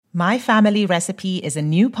My Family Recipe is a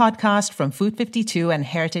new podcast from Food 52 and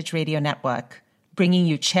Heritage Radio Network, bringing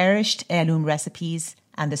you cherished heirloom recipes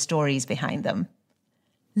and the stories behind them.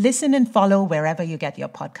 Listen and follow wherever you get your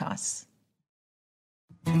podcasts.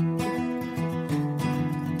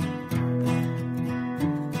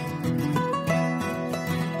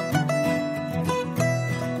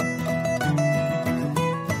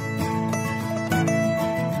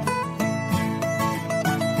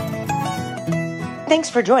 Thanks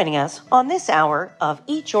for joining us on this hour of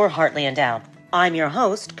Eat Your Heartland Out. I'm your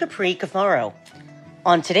host, Capri Cafaro.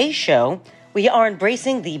 On today's show, we are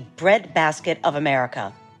embracing the breadbasket of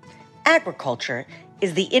America. Agriculture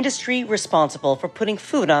is the industry responsible for putting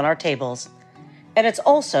food on our tables, and it's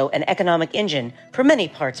also an economic engine for many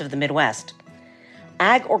parts of the Midwest.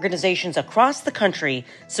 Ag organizations across the country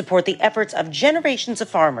support the efforts of generations of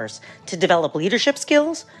farmers to develop leadership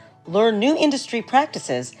skills, learn new industry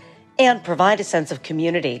practices, and provide a sense of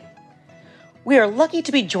community. We are lucky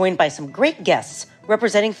to be joined by some great guests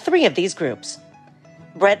representing three of these groups.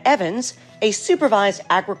 Brett Evans, a supervised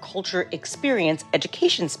agriculture experience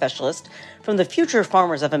education specialist from the Future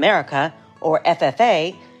Farmers of America, or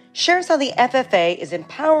FFA, shares how the FFA is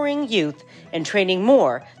empowering youth and training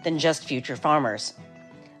more than just future farmers.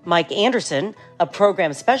 Mike Anderson, a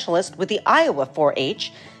program specialist with the Iowa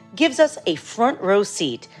 4-H, gives us a front row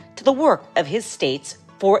seat to the work of his state's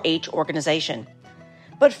 4-H organization.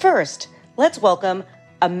 But first, let's welcome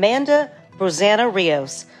Amanda Rosanna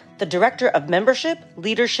Rios, the Director of Membership,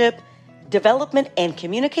 Leadership, Development, and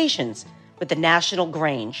Communications with the National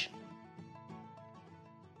Grange.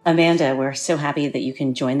 Amanda, we're so happy that you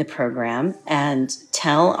can join the program and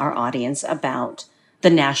tell our audience about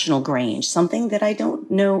the National Grange, something that I don't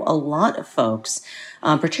know a lot of folks,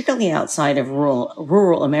 particularly outside of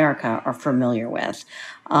rural America, are familiar with.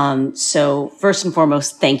 So first and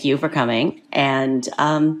foremost, thank you for coming. And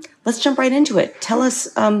let's jump right into it. Tell us,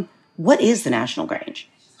 what is the National Grange?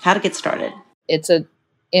 How to get started? It's an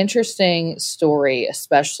interesting story,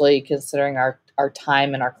 especially considering our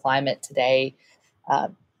time and our climate today.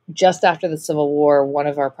 Just after the Civil War, one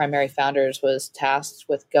of our primary founders was tasked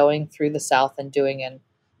with going through the South and doing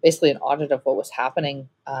basically an audit of what was happening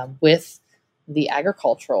with the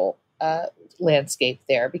agricultural landscape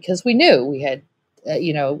there, because we knew we had,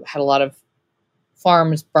 had a lot of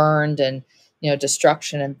farms burned and,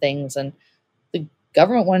 destruction and things. And the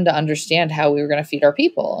government wanted to understand how we were going to feed our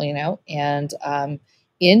people, and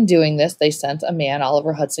in doing this, they sent a man,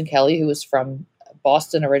 Oliver Hudson Kelley, who was from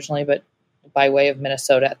Boston originally, but by way of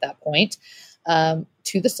Minnesota at that point,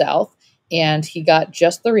 to the South. And he got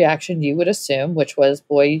just the reaction you would assume, which was,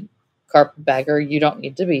 boy, carpetbagger, you don't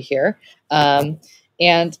need to be here.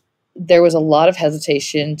 And there was a lot of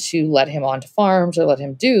hesitation to let him onto farms or let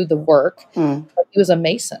him do the work. But he was a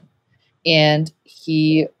Mason. And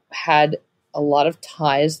he had a lot of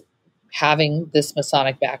ties having this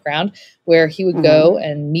Masonic background, where he would go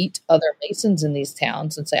and meet other Masons in these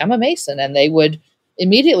towns and say, I'm a Mason. And they would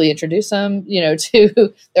immediately introduce them,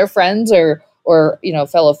 to their friends or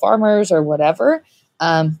fellow farmers or whatever.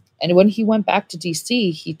 And when he went back to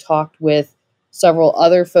DC, he talked with several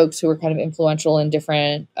other folks who were kind of influential in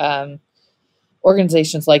different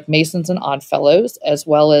organizations like Masons and Oddfellows, as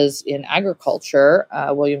well as in agriculture.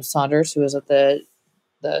 William Saunders, who was at the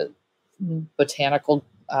botanical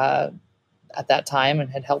at that time and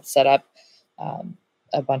had helped set up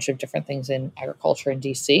a bunch of different things in agriculture in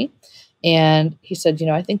DC. And he said,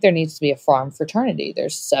 I think there needs to be a farm fraternity.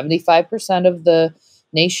 There's 75% of the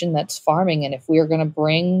nation that's farming. And if we are going to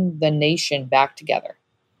bring the nation back together,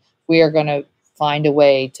 we are going to find a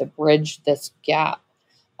way to bridge this gap.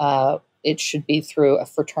 It should be through a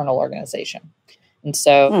fraternal organization. And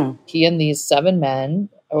so he and these 6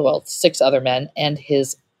 other men, and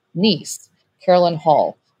his niece, Carolyn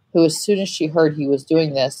Hall, who as soon as she heard he was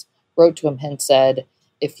doing this, wrote to him and said,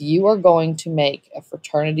 if you are going to make a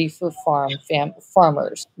fraternity for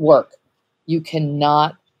farmers work, you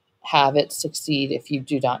cannot have it succeed if you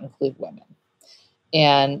do not include women.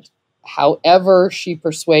 And however she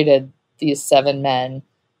persuaded these 7 men,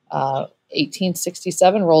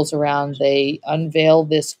 1867 rolls around, they unveil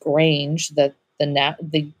this Grange, that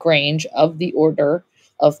the Grange of the Order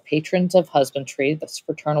of Patrons of Husbandry, this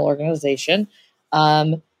fraternal organization,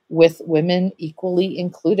 with women equally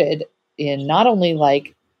included in not only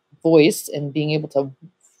like voice and being able to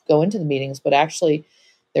go into the meetings, but actually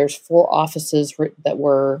there's 4 offices that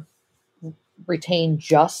were retained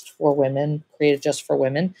just for women, created just for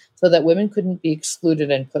women, so that women couldn't be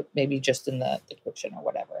excluded and put maybe just in the kitchen or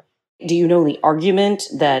whatever. Do you know the argument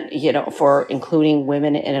that, for including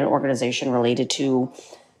women in an organization related to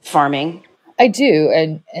farming? I do.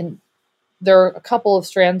 And there are a couple of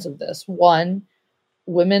strands of this. One,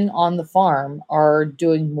 women on the farm are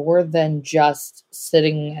doing more than just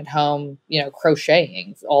sitting at home,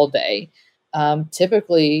 crocheting all day.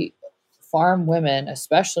 Typically, farm women,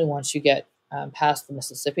 especially once you get past the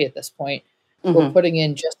Mississippi at this point, we're Mm-hmm. putting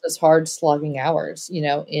in just as hard slugging hours,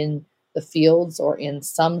 in the fields or in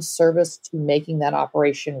some service to making that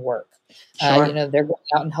operation work. Sure. They're going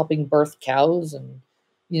out and helping birth cows and,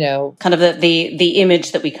 Kind of the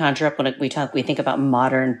image that we conjure up when we think about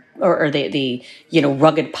modern or the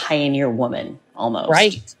rugged pioneer woman almost.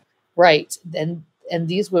 right, right. And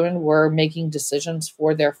these women were making decisions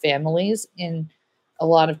for their families in a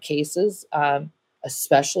lot of cases,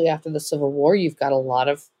 especially after the Civil War. You've got a lot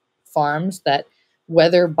of farms that,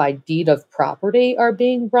 whether by deed of property, are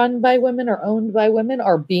being run by women or owned by women,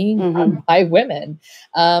 are being Mm-hmm. run by women.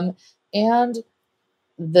 And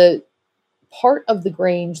the part of the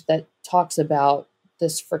Grange that talks about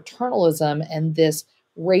this fraternalism and this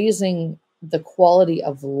raising the quality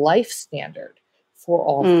of life standard for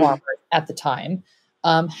all farmers at the time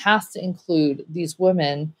has to include these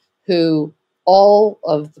women who, all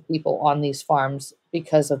of the people on these farms,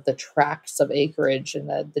 because of the tracts of acreage and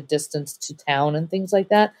the distance to town and things like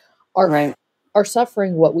that, are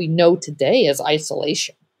suffering what we know today as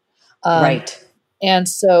isolation. Right. And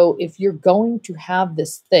so if you're going to have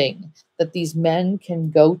this thing that these men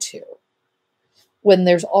can go to, when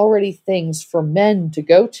there's already things for men to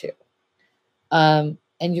go to, and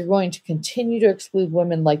you're going to continue to exclude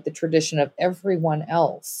women like the tradition of everyone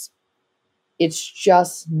else, it's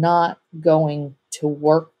just not going to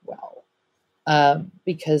work well,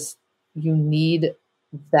 because you need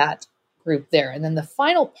that group there. And then the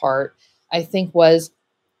final part, I think, was,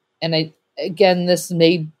 and again, this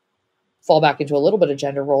may fall back into a little bit of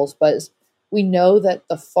gender roles, but we know that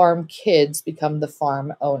the farm kids become the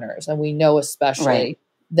farm owners. And we know especially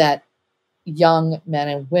that young men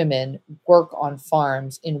and women work on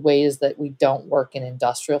farms in ways that we don't work in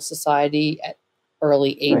industrial society at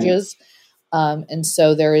early ages. And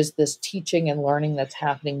so there is this teaching and learning that's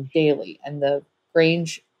happening daily. And the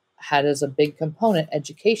Grange had as a big component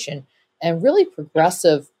education and really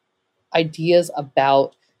progressive ideas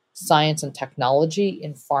about science and technology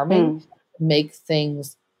in farming, make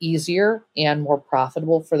things easier and more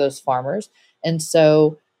profitable for those farmers. And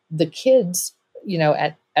so the kids,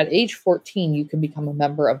 at age 14, you can become a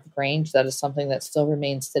member of the Grange. That is something that still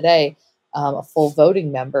remains today, a full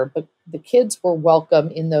voting member. But the kids were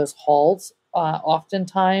welcome in those halls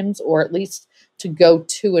oftentimes, or at least to go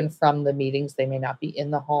to and from the meetings. They may not be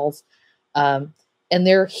in the halls. And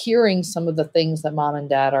they're hearing some of the things that mom and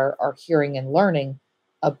dad are hearing and learning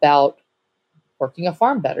about working a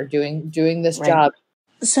farm better, doing this job.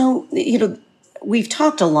 So, we've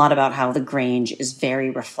talked a lot about how the Grange is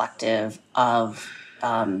very reflective of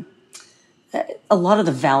a lot of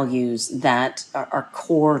the values that are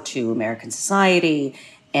core to American society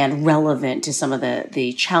and relevant to some of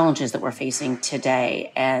the challenges that we're facing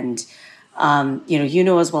today. And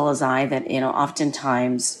as well as I that,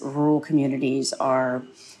 oftentimes rural communities are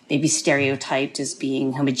maybe stereotyped as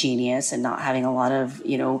being homogeneous and not having a lot of,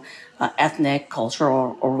 ethnic,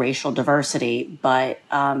 cultural, or racial diversity. But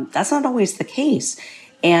that's not always the case.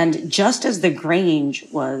 And just as the Grange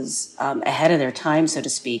was ahead of their time, so to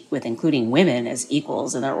speak, with including women as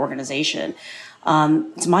equals in their organization,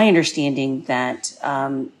 it's my understanding that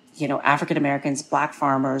African Americans, Black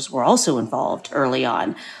farmers were also involved early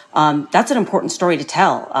on. That's an important story to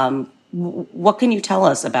tell. What can you tell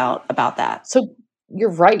us about that? So you're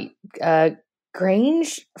right.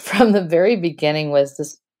 Grange, from the very beginning, was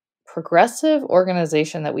this progressive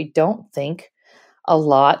organization that we don't think a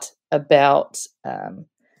lot about,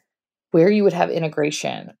 where you would have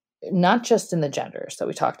integration, not just in the genders that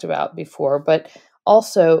we talked about before, but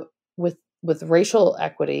also with racial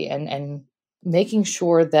equity and making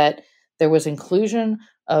sure that there was inclusion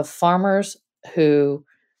of farmers who,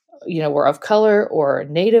 were of color or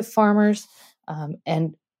native farmers.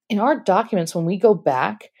 And in our documents, when we go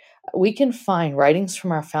back, we can find writings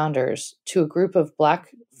from our founders to a group of Black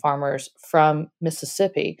farmers from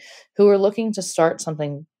Mississippi who were looking to start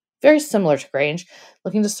something very similar to Grange,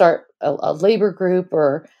 looking to start a labor group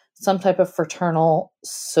or some type of fraternal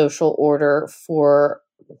social order for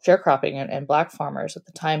sharecropping and Black farmers at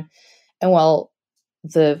the time. And while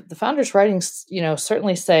the founders' writings,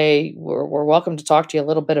 certainly say we're welcome to talk to you a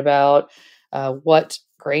little bit about what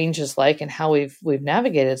Grange is like and how we've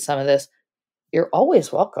navigated some of this, you're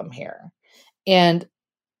always welcome here. And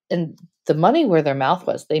the money where their mouth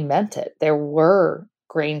was, they meant it. There were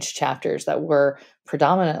Grange chapters that were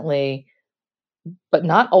predominantly, but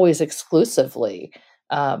not always exclusively,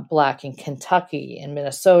 Black in Kentucky and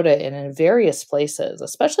Minnesota and in various places,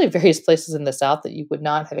 especially various places in the South that you would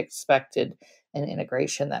not have expected an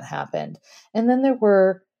integration that happened. And then there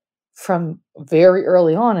were, from very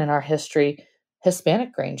early on in our history,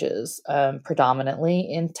 Hispanic granges, predominantly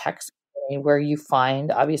in Texas, where you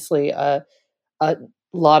find obviously a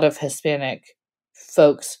lot of Hispanic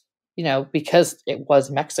folks, because it was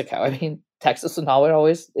Mexico. I mean, Texas was not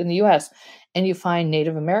always in the U.S. And you find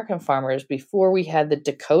Native American farmers before we had the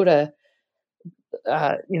Dakota,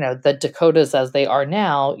 the Dakotas as they are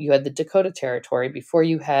now. You had the Dakota Territory. Before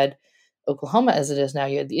you had Oklahoma as it is now,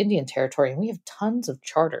 you had the Indian Territory. And we have tons of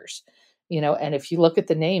charters, and if you look at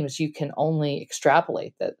the names, you can only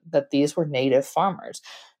extrapolate that these were Native farmers.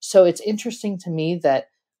 So it's interesting to me that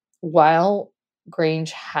while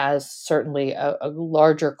Grange has certainly a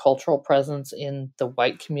larger cultural presence in the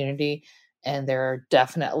white community, and there are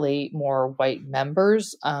definitely more white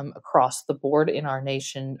members across the board in our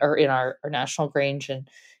nation, or in our national Grange and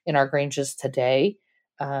in our Granges today.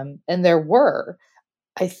 And there were,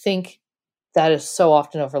 I think that is so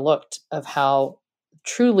often overlooked, of how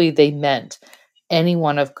truly they meant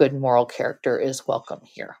anyone of good moral character is welcome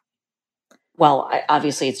here. Well,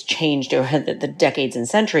 obviously it's changed over the decades and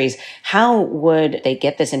centuries. How would they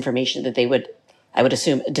get this information that they would, I would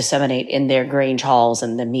assume, disseminate in their Grange halls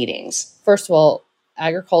and the meetings? First of all,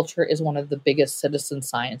 agriculture is one of the biggest citizen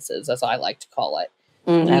sciences, as I like to call it.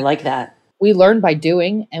 I like that. We learn by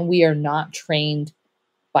doing, and we are not trained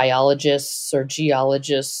biologists or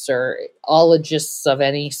geologists or ologists of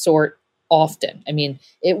any sort often. I mean,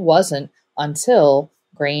 it wasn't until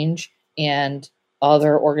Grange and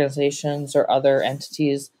other organizations or other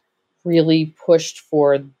entities really pushed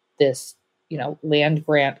for this, land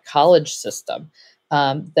grant college system,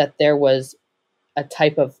 that there was a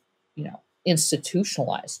type of,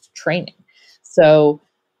 institutionalized training. So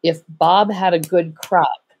if Bob had a good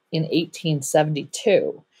crop in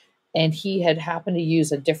 1872 and he had happened to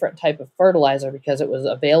use a different type of fertilizer because it was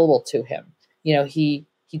available to him, he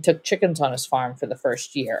took chickens on his farm for the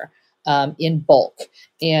first year in bulk,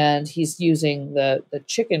 and he's using the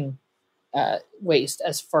chicken waste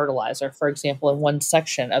as fertilizer, for example, in one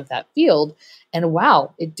section of that field, and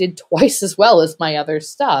wow, it did twice as well as my other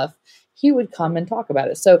stuff. He would come and talk about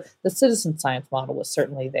it. So the citizen science model was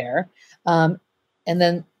certainly there. And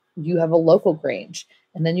then you have a local Grange,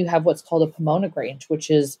 and then you have what's called a Pomona Grange,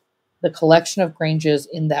 which is the collection of Granges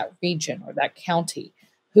in that region or that county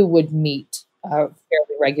who would meet fairly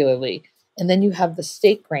regularly. And then you have the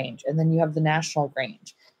state Grange, and then you have the national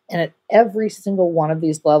Grange. And at every single one of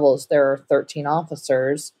these levels, there are 13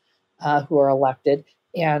 officers who are elected,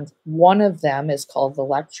 and one of them is called the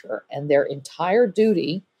lecturer, and their entire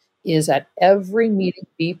duty is at every meeting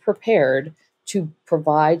be prepared to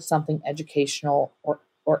provide something educational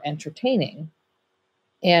or entertaining.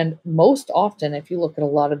 And most often, if you look at a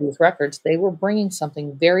lot of these records, they were bringing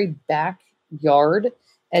something very backyard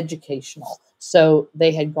educational. So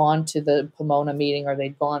they had gone to the Pomona meeting, or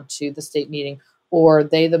they'd gone to the state meeting, or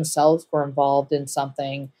they themselves were involved in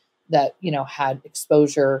something that, had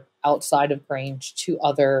exposure outside of Grange to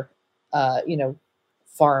other,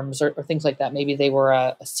 farms or things like that. Maybe they were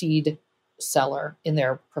a seed seller in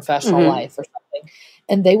their professional life or something.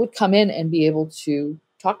 And they would come in and be able to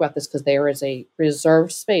talk about this because there is a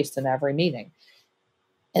reserved space in every meeting.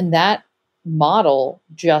 And that model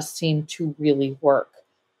just seemed to really work.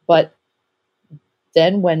 But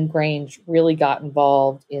then when Grange really got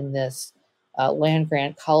involved in this land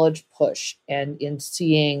grant college push, and in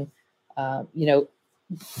seeing,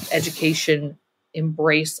 education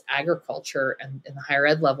embrace agriculture and the higher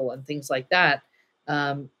ed level and things like that,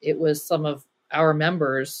 it was some of our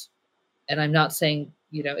members, and I'm not saying,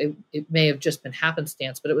 it may have just been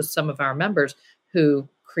happenstance, but it was some of our members who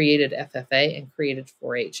created FFA and created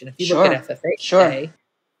 4-H. And if you look at FFA today,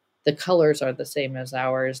 the colors are the same as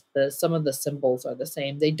ours. Some of the symbols are the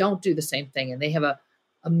same. They don't do the same thing, and they have a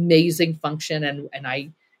amazing function. And I,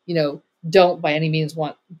 don't by any means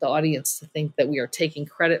want the audience to think that we are taking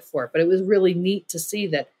credit for it, but it was really neat to see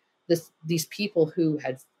that these people who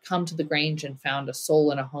had come to the Grange and found a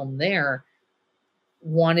soul and a home there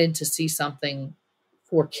wanted to see something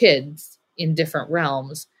for kids in different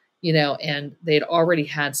realms, and they'd already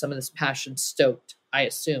had some of this passion stoked, I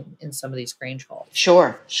assume, in some of these Grange halls.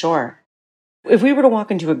 Sure. If we were to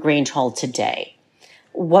walk into a Grange hall today,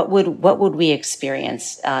 what would we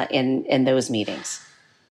experience in those meetings?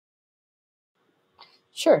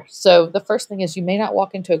 Sure. So the first thing is, you may not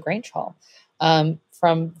walk into a Grange hall.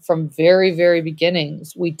 From very, very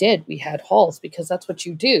beginnings, we had halls, because that's what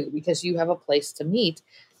you do, because you have a place to meet.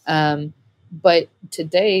 But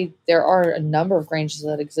today, there are a number of granges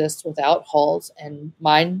that exist without halls, and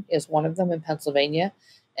mine is one of them in Pennsylvania.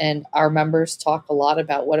 And our members talk a lot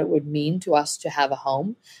about what it would mean to us to have a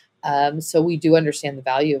home. So we do understand the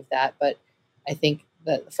value of that. But I think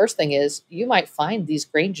that the first thing is you might find these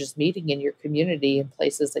granges meeting in your community in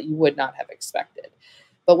places that you would not have expected.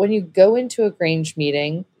 But when you go into a grange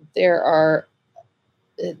meeting, the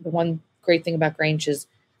one great thing about grange is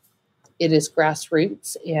it is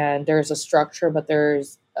grassroots and there's a structure, but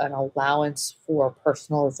there's an allowance for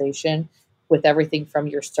personalization with everything from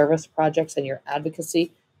your service projects and your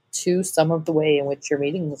advocacy to some of the way in which your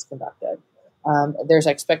meeting is conducted. There's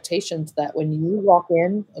expectations that when you walk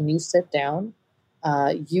in and you sit down,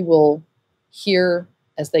 you will hear,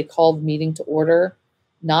 as they call the meeting to order,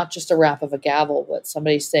 not just a rap of a gavel, but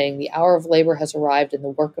somebody saying the hour of labor has arrived and the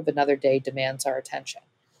work of another day demands our attention.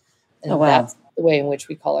 And Oh, wow. that's the way in which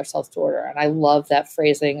we call ourselves to order. And I love that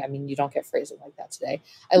phrasing. I mean, you don't get phrasing like that today.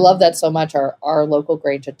 I love that so much. Our local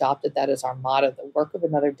Grange adopted that as our motto. The work of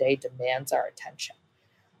another day demands our attention.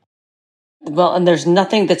 Well, and there's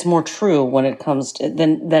nothing that's more true when it comes to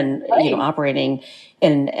than Right. operating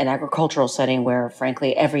in an agricultural setting where,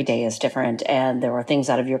 frankly, every day is different, and there are things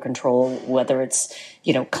out of your control, whether it's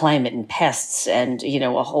climate and pests and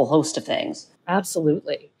a whole host of things.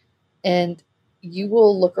 Absolutely. And you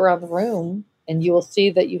will look around the room and you will see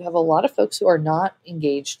that you have a lot of folks who are not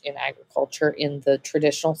engaged in agriculture in the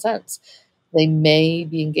traditional sense. They may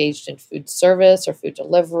be engaged in food service or food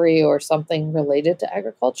delivery or something related to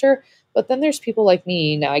agriculture. But then there's people like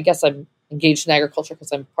me. Now, I guess I'm engaged in agriculture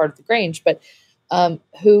because I'm part of the Grange, but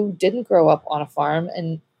who didn't grow up on a farm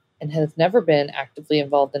and have never been actively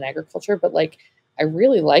involved in agriculture. But I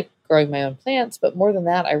really like growing my own plants. But more than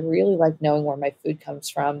that, I really like knowing where my food comes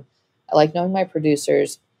from. I like knowing my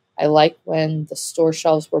producers. I like when the store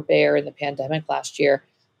shelves were bare in the pandemic last year,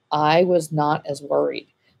 I was not as worried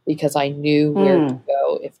because I knew where to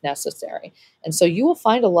go if necessary. And so you will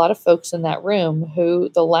find a lot of folks in that room who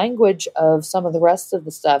the language of some of the rest of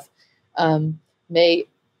the stuff may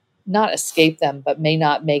not escape them, but may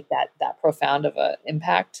not make that profound of an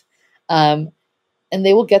impact. And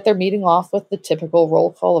they will get their meeting off with the typical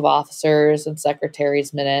roll call of officers and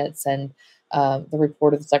secretaries' minutes and the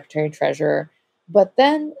report of the secretary and treasurer. But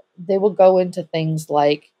then they will go into things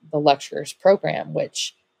like the lecturers program,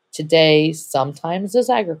 which today sometimes is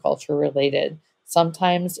agriculture related,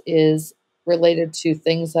 sometimes is related to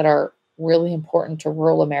things that are really important to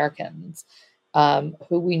rural Americans,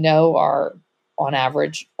 who we know are on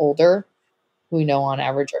average older, who we know on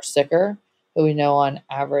average are sicker, who we know on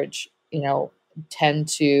average, tend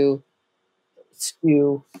to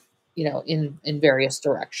skew, in various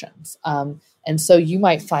directions. And so you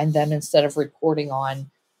might find them, instead of reporting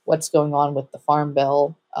on what's going on with the Farm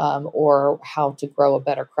Bill or how to grow a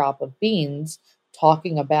better crop of beans,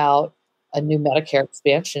 talking about a new Medicare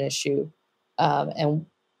expansion issue and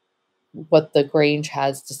what the Grange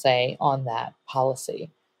has to say on that policy.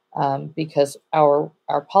 Because our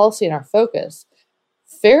policy and our focus,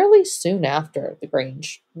 fairly soon after the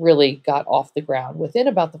Grange really got off the ground, within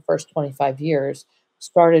about the first 25 years,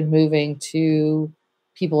 started moving to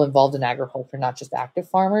people involved in agriculture, not just active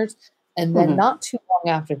farmers. And then not too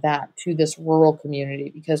long after that to this rural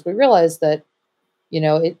community, because we realized that,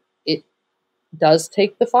 it does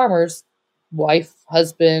take the farmer's wife,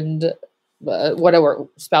 husband, whatever,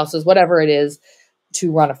 spouses, whatever it is,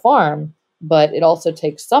 to run a farm. But it also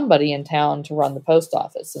takes somebody in town to run the post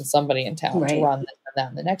office and somebody in town to run this and that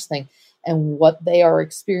and the next thing. And what they are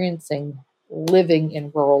experiencing living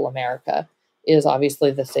in rural America is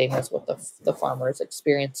obviously the same as what the farmer is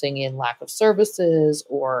experiencing in lack of services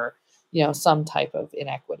or, some type of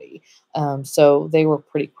inequity. So they were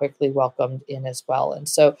pretty quickly welcomed in as well. And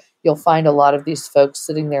so you'll find a lot of these folks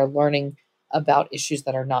sitting there learning about issues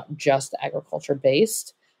that are not just agriculture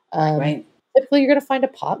based. Right. Typically, you're going to find a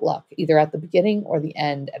potluck either at the beginning or the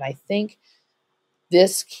end. And I think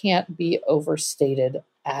this can't be overstated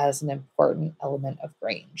as an important element of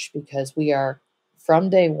Grange, because we are, from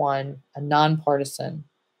day one, a nonpartisan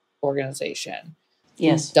organization who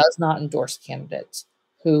does not endorse candidates,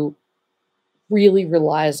 who really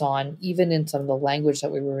relies on, even in some of the language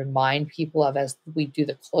that we remind people of as we do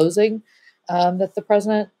the closing, that the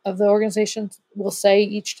president of the organization will say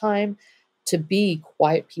each time, to be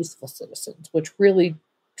quiet, peaceful citizens, which really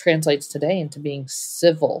translates today into being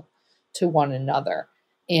civil to one another.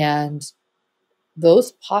 And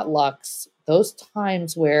those potlucks, those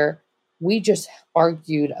times where we just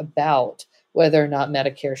argued about whether or not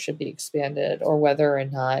Medicare should be expanded, or whether or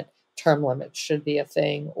not term limits should be a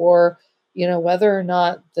thing, or whether or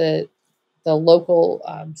not the the local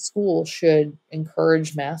school should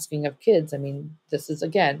encourage masking of kids. I mean, this is,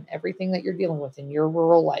 again, everything that you're dealing with in your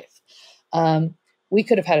rural life. We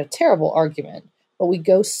could have had a terrible argument, but we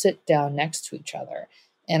go sit down next to each other.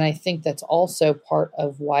 And I think that's also part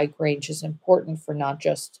of why Grange is important for not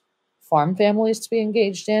just farm families to be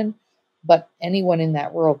engaged in, but anyone in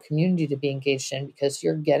that rural community to be engaged in, because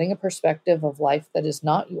you're getting a perspective of life that is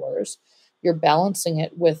not yours. You're balancing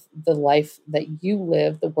it with the life that you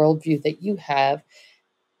live, the worldview that you have.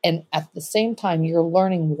 And at the same time, you're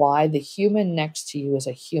learning why the human next to you is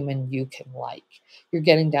a human you can like. You're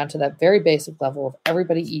getting down to that very basic level of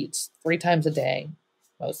everybody eats 3 times a day,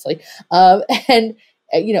 mostly. And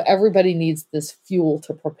everybody needs this fuel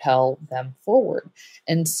to propel them forward.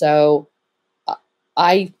 And so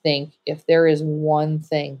I think if there is one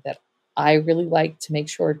thing that I really like to make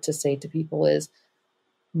sure to say to people is,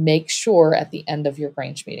 make sure at the end of your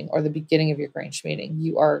Grange meeting or the beginning of your Grange meeting,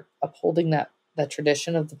 you are upholding that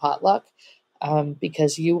tradition of the potluck,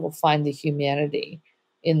 because you will find the humanity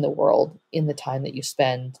in the world in the time that you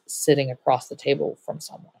spend sitting across the table from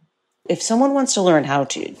someone. If someone wants to learn how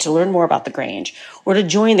to learn more about the Grange or to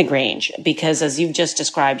join the Grange, because as you've just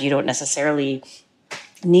described, you don't necessarily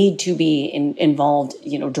need to be involved,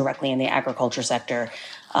 directly in the agriculture sector,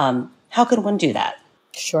 how could one do that?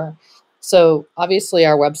 Sure. So obviously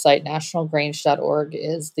our website, nationalgrange.org,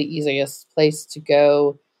 is the easiest place to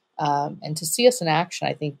go and to see us in action.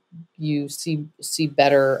 I think you see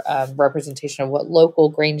better representation of what local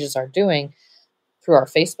Granges are doing through our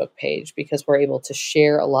Facebook page, because we're able to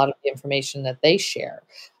share a lot of the information that they share,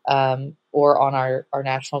 or on our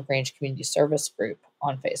National Grange Community Service group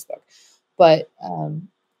on Facebook. But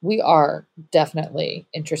we are definitely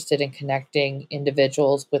interested in connecting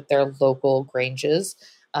individuals with their local Granges.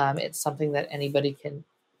 It's something that anybody can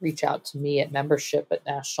reach out to me at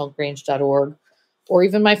membership@nationalgrange.org, or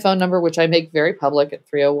even my phone number, which I make very public at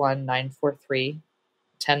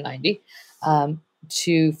 301-943-1090,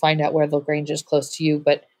 to find out where the Grange is close to you.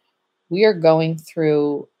 But we are going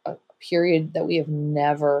through a period that we have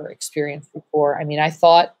never experienced before. I mean, I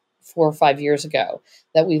thought 4 or 5 years ago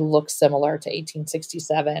that we look similar to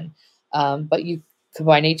 1867, but you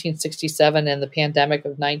combine 1867 and the pandemic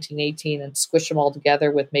of 1918 and squish them all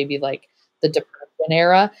together with maybe like the Depression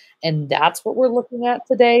era, and that's what we're looking at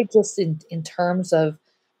today, just in terms of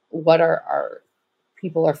what our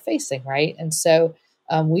people are facing, right? And so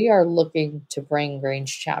we are looking to bring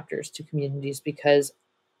Grange chapters to communities, because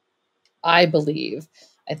I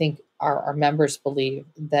think our members believe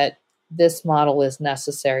that this model is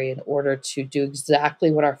necessary in order to do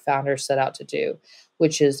exactly what our founders set out to do,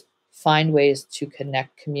 which is find ways to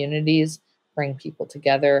connect communities, bring people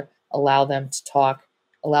together, allow them to talk,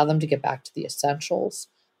 allow them to get back to the essentials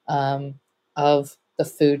of the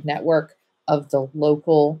food network, of the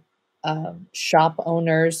local shop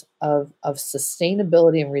owners, of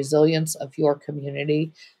sustainability and resilience of your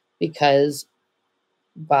community. Because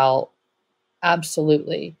while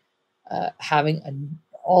absolutely having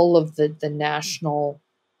all of the national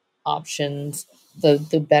options,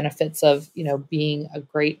 the benefits of being a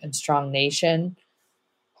great and strong nation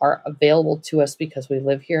are available to us because we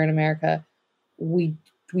live here in America, we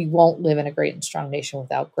won't live in a great and strong nation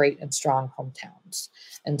without great and strong hometowns.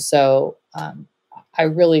 And so I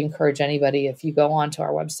really encourage anybody, if you go onto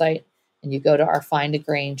our website and you go to our Find a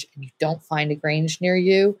Grange and you don't find a Grange near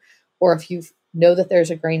you, or if you know that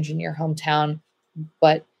there's a Grange in your hometown,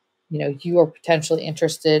 but you are potentially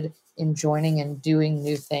interested in joining and doing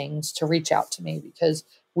new things, to reach out to me, because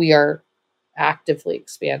we are actively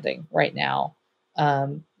expanding right now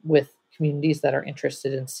with communities that are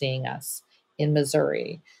interested in seeing us in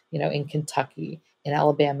Missouri, in Kentucky, in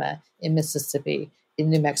Alabama, in Mississippi, in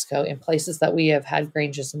New Mexico, in places that we have had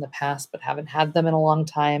Granges in the past but haven't had them in a long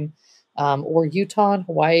time, or Utah and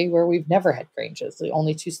Hawaii, where we've never had Granges, the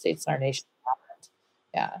only 2 states in our nation that haven't.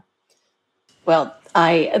 Yeah. Well,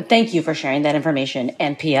 I thank you for sharing that information.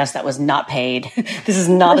 And P.S., that was not paid. This is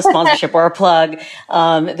not a sponsorship or a plug.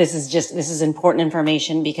 This is important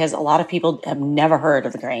information, because a lot of people have never heard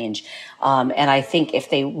of the Grange. And I think if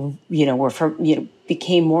they,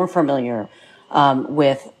 became more familiar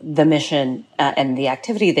with the mission and the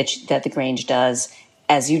activity that the Grange does,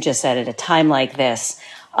 as you just said, at a time like this,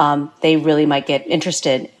 they really might get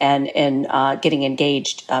interested and in getting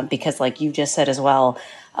engaged, because, like you just said as well,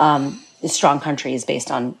 a strong country is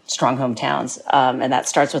based on strong hometowns, and that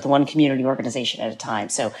starts with one community organization at a time.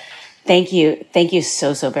 So thank you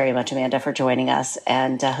so very much, Amanda, for joining us,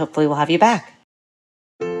 and hopefully we'll have you back.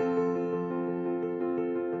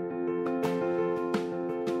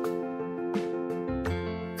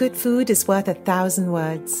 Good food is worth 1,000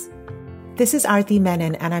 words. This is Aarti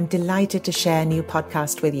Menon, and I'm delighted to share a new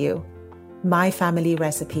podcast with you, My Family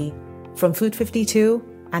Recipe, from Food 52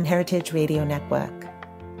 and Heritage Radio Network.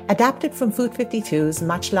 Adapted from Food 52's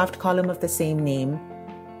much-loved column of the same name,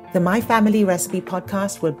 the My Family Recipe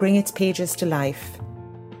podcast will bring its pages to life.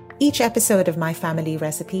 Each episode of My Family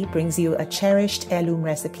Recipe brings you a cherished heirloom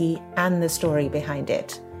recipe and the story behind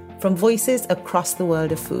it, from voices across the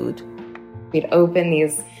world of food. We'd open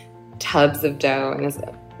these tubs of dough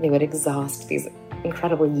and they would exhaust these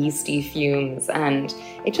incredible yeasty fumes, and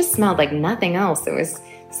it just smelled like nothing else. It was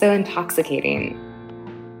so intoxicating.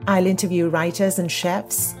 I'll interview writers and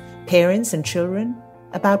chefs, parents and children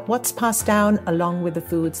about what's passed down along with the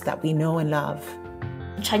foods that we know and love.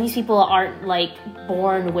 Chinese people aren't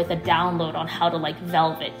born with a download on how to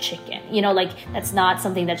velvet chicken. That's not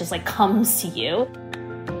something that just comes to you.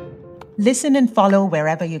 Listen and follow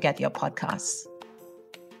wherever you get your podcasts.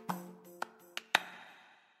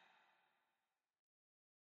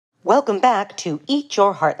 Welcome back to Eat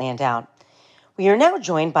Your Heartland Out. We are now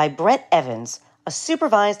joined by Brett Evans, a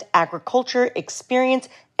supervised agriculture experience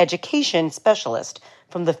education specialist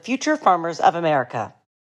from the Future Farmers of America.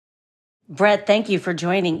 Brett, thank you for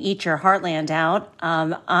joining Eat Your Heartland Out.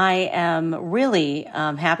 I am really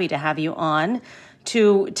happy to have you on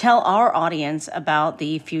to tell our audience about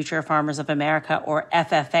the Future Farmers of America, or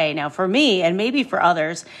FFA. Now, for me, and maybe for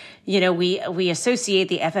others, we associate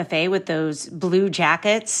the FFA with those blue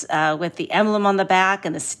jackets with the emblem on the back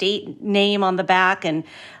and the state name on the back. And,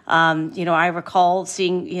 I recall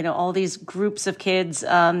seeing, all these groups of kids,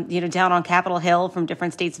 down on Capitol Hill from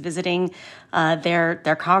different states visiting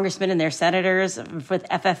their congressmen and their senators with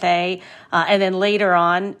FFA. And then later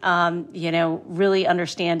on, really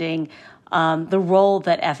understanding the role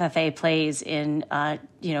that FFA plays in,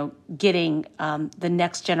 getting the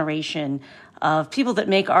next generation of people that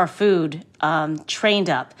make our food trained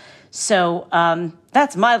up. So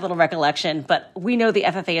that's my little recollection, but we know the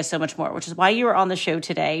FFA is so much more, which is why you are on the show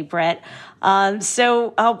today, Brett.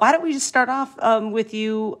 So why don't we just start off with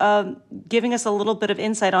you giving us a little bit of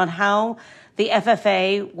insight on how the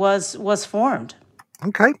FFA was formed?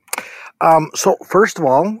 Okay. So first of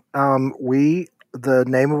all, the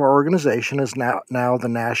name of our organization is now the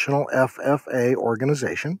National FFA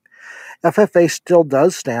Organization. FFA still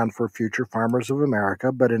does stand for Future Farmers of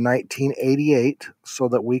America, but in 1988, so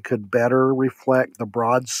that we could better reflect the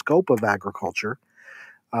broad scope of agriculture,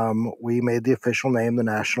 we made the official name the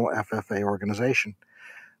National FFA Organization.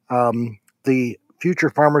 The Future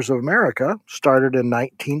Farmers of America started in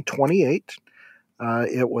 1928.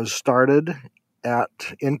 It was started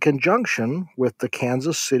in conjunction with the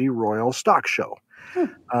Kansas City Royal Stock Show.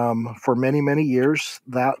 For many, many years,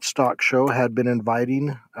 that stock show had been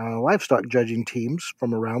inviting livestock judging teams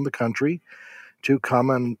from around the country to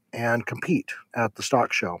come and compete at the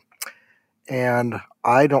stock show. And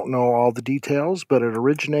I don't know all the details, but it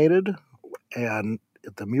originated at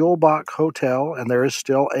the Muehlebach Hotel, and there is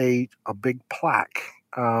still a big plaque,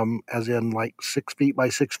 as in 6 feet by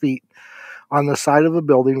 6 feet, on the side of the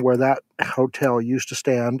building where that hotel used to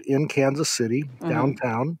stand in Kansas City,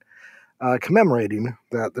 downtown, commemorating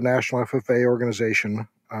that the National FFA organization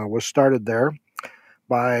was started there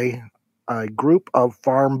by a group of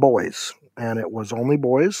farm boys, and it was only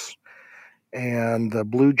boys, and the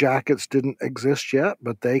blue jackets didn't exist yet,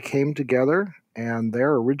 but they came together, and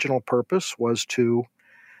their original purpose was to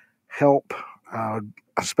help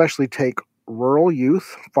especially take rural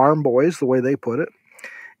youth, farm boys, the way they put it,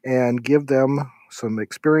 and give them some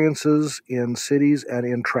experiences in cities and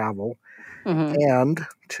in travel, and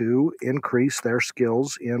to increase their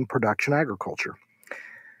skills in production agriculture.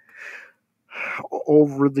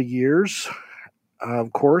 Over the years,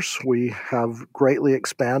 of course, we have greatly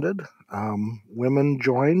expanded. Women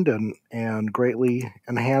joined and greatly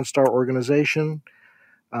enhanced our organization.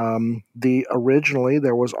 Originally,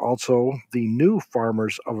 there was also the New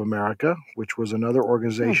Farmers of America, which was another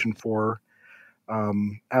organization for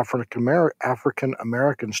African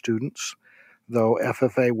American students, though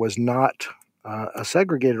FFA was not a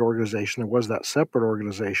segregated organization. There was that separate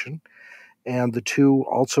organization, and the two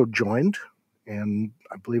also joined, and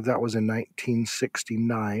I believe that was in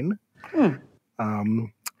 1969.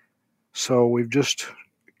 So we've just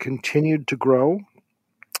continued to grow.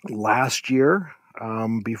 Last year,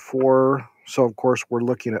 so of course we're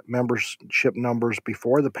looking at membership numbers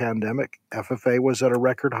before the pandemic. FFA was at a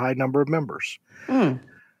record high number of members.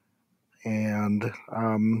 And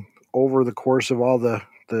over the course of all the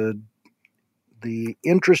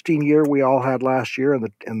interesting year we all had last year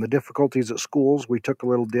and the difficulties at schools, we took a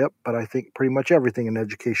little dip, but I think pretty much everything in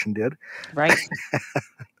education did. Right.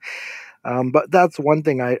 But that's one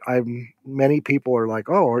thing many people are like,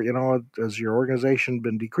 oh, has your organization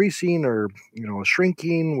been decreasing or,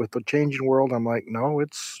 shrinking with the changing world? I'm like, no,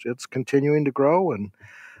 it's continuing to grow, and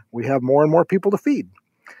we have more and more people to feed.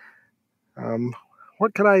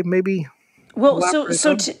 What could I maybe Well, elaborate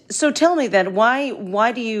on? so tell me then,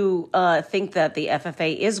 why do you think that the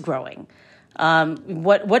FFA is growing?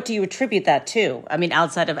 What do you attribute that to? I mean,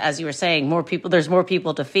 outside of, as you were saying, there's more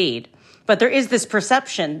people to feed, but there is this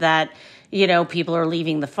perception that people are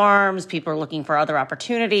leaving the farms, people are looking for other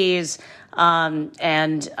opportunities,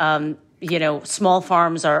 and small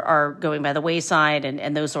farms are going by the wayside,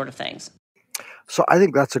 and those sort of things. So I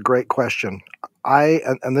think that's a great question.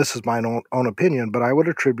 And this is my own opinion, but I would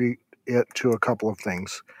attribute it to a couple of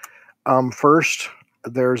things. First,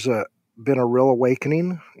 there's been a real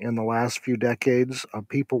awakening in the last few decades of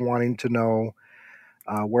people wanting to know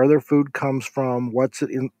where their food comes from, what's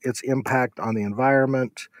its impact on the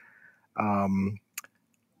environment,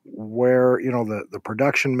 where the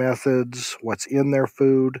production methods, what's in their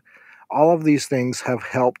food. All of these things have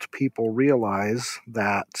helped people realize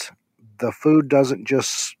that the food doesn't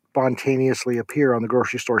just spontaneously appear on the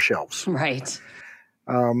grocery store shelves. Right.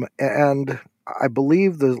 And I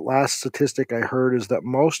believe the last statistic I heard is that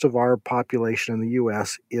most of our population in the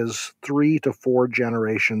U.S. is 3 to 4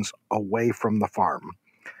 generations away from the farm.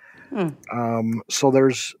 So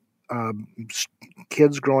there's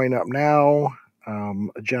kids growing up now,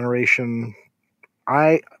 a generation.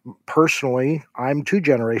 I'm 2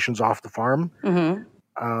 generations off the farm.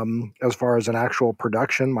 As far as an actual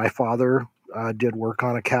production, my father did work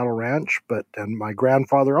on a cattle ranch, and my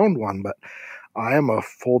grandfather owned one, but I am a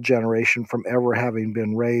full generation from ever having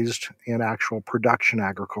been raised in actual production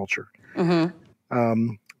agriculture.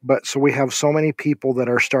 But so we have so many people that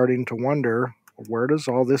are starting to wonder, where does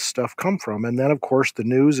all this stuff come from? And then, of course, the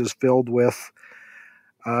news is filled with,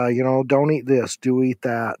 don't eat this, do eat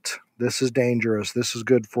that. This is dangerous. This is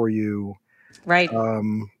good for you. Right.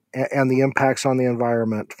 And the impacts on the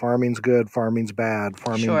environment. Farming's good, farming's bad,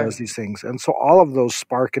 farming does these things. And so all of those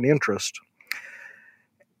spark an interest.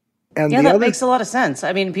 And that makes a lot of sense.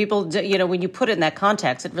 I mean, people, when you put it in that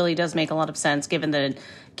context, it really does make a lot of sense given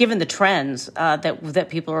the trends that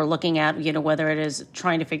people are looking at, whether it is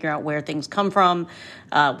trying to figure out where things come from,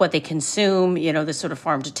 what they consume, this sort of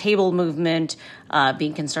farm to table movement,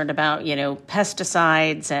 being concerned about,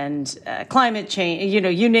 pesticides and climate change,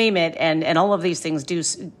 you name it. And all of these things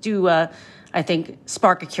do I think,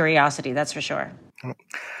 spark a curiosity. That's for sure.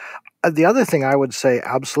 The other thing I would say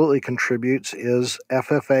absolutely contributes is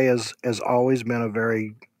FFA has always been a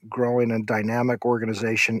very growing and dynamic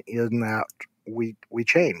organization in that we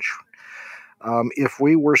change. If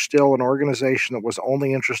we were still an organization that was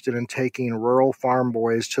only interested in taking rural farm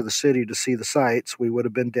boys to the city to see the sights, we would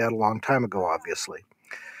have been dead a long time ago, obviously.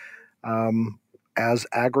 As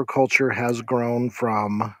agriculture has grown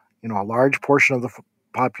from, a large portion of the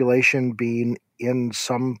population being in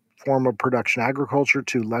some form of production agriculture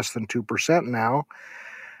to less than 2% now.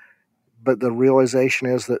 But the realization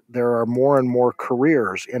is that there are more and more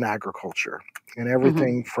careers in agriculture, and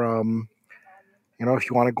everything from, if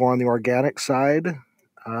you want to go on the organic side,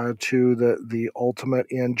 to the ultimate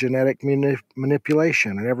in genetic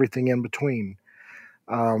manipulation and everything in between.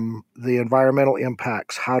 The environmental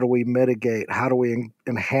impacts, how do we mitigate? How do we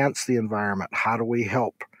enhance the environment? How do we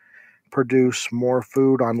help produce more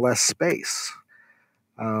food on less space?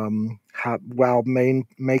 While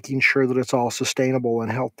making sure that it's all sustainable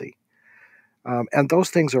and healthy. And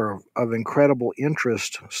those things are of incredible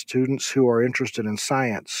interest. Students who are interested in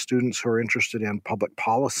science, students who are interested in public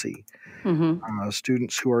policy,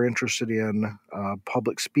 students who are interested in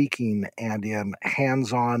public speaking and in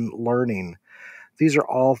hands-on learning. These are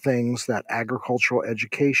all things that agricultural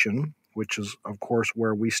education, which is, of course,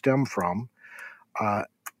 where we stem from,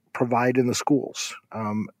 provide in the schools.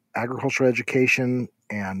 Agricultural education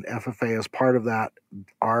and FFA as part of that,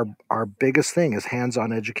 our biggest thing is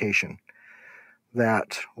hands-on education.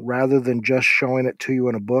 That rather than just showing it to you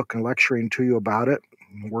in a book and lecturing to you about it,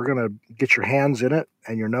 we're going to get your hands in it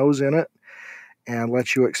and your nose in it and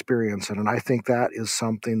let you experience it. And I think that is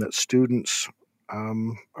something that students are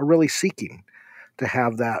really seeking, to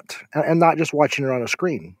have that, and not just watching it on a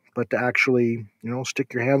screen, but to actually,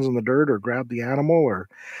 stick your hands in the dirt or grab the animal or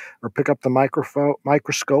pick up the microscope,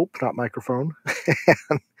 not microphone,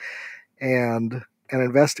 and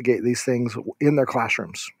investigate these things in their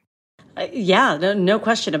classrooms. Yeah, no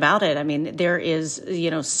question about it. I mean, there is,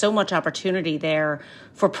 so much opportunity there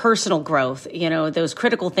for personal growth, those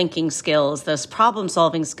critical thinking skills, those problem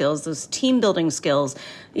solving skills, those team building skills,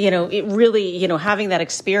 it really, having that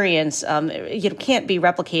experience, can't be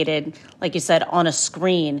replicated, like you said, on a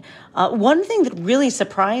screen. One thing that really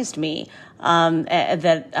surprised me,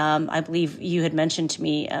 that I believe you had mentioned to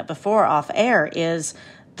me before off air, is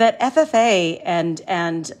that FFA and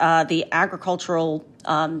the agricultural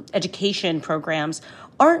education programs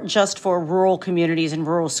aren't just for rural communities and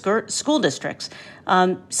rural school districts.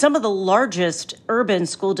 Some of the largest urban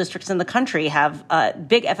school districts in the country have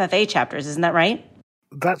big FFA chapters. Isn't that right?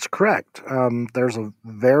 That's correct. There's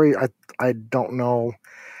I don't know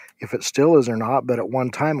if it still is or not, but at one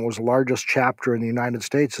time it was the largest chapter in the United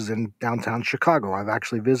States is in downtown Chicago. I've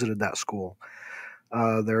actually visited that school.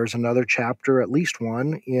 There's another chapter, at least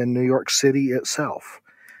one, in New York City itself.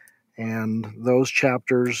 And those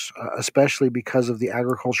chapters, especially because of the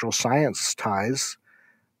agricultural science ties,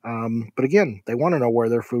 but again, they want to know where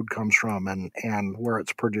their food comes from and where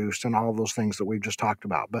it's produced and all of those things that we've just talked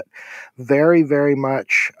about. But very, very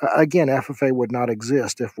much, again, FFA would not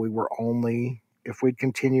exist if we'd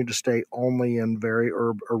continue to stay only in very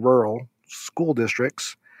rural school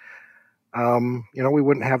districts. We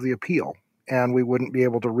wouldn't have the appeal, and we wouldn't be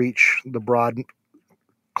able to reach the broad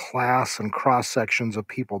class and cross sections of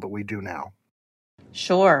people that we do now.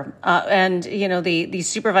 Sure. And, the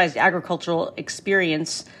supervised agricultural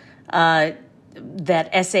experience, that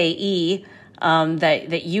SAE,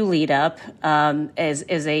 that you lead up,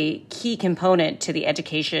 is a key component to the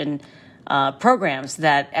education programs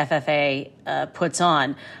that FFA puts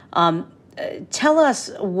on. Tell us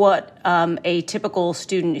what a typical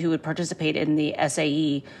student who would participate in the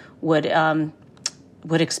SAE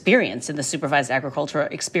would experience in the supervised agriculture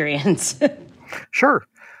experience. Sure.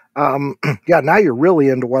 Now you're really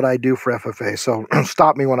into what I do for FFA, so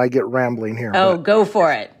stop me when I get rambling here. Oh, go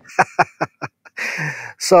for it.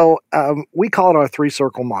 So we call it our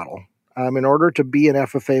three-circle model. In order to be an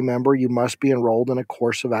FFA member, you must be enrolled in a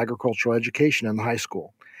course of agricultural education in the high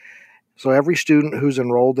school. So every student who's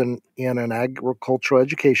enrolled in an agricultural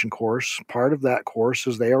education course, part of that course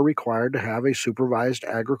is they are required to have a supervised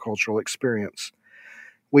agricultural experience.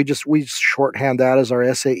 We shorthand that as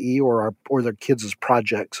our SAE or the kids'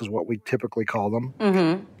 projects is what we typically call them.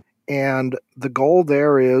 Mm-hmm. And the goal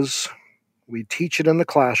there is we teach it in the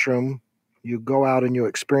classroom. You go out and you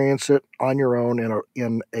experience it on your own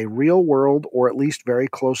in a real world, or at least very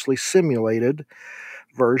closely simulated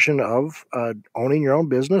version of owning your own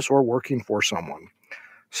business or working for someone.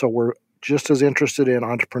 So we're just as interested in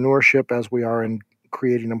entrepreneurship as we are in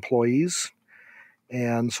creating employees.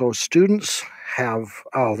 And so students have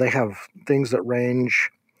things that range.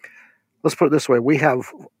 Let's put it this way. We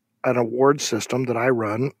have an award system that I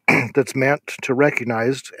run that's meant to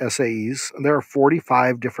recognize SAEs. And there are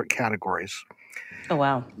 45 different categories. Oh,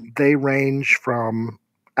 wow. They range from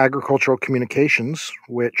agricultural communications,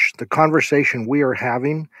 which the conversation we are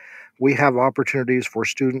having, we have opportunities for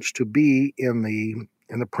students to be in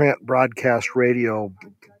the print, broadcast, radio,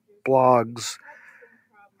 blogs,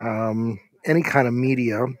 any kind of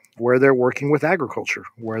media where they're working with agriculture,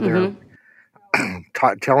 where they're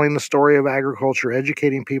telling the story of agriculture,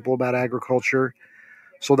 educating people about agriculture.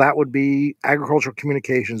 So that would be agricultural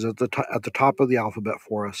communications at the top of the alphabet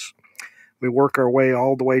for us. We work our way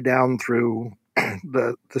all the way down through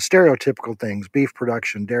the stereotypical things: beef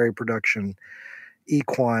production, dairy production,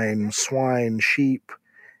 equine, swine, sheep,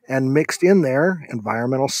 and mixed in there,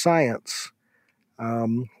 environmental science,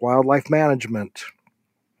 wildlife management,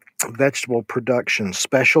 vegetable production,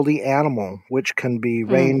 specialty animal, which can be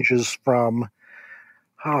ranges from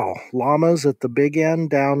llamas at the big end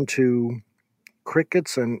down to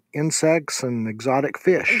crickets and insects and exotic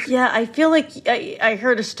fish. Yeah, I feel like I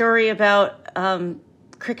heard a story about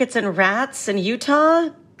crickets and rats in Utah.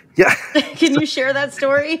 Yeah. Can you share that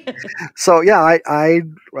story? So, yeah, I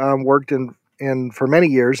worked in for many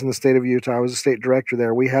years in the state of Utah. I was a state director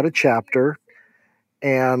there. We had a chapter,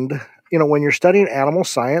 and when you're studying animal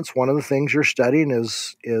science, one of the things you're studying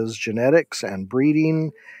is genetics and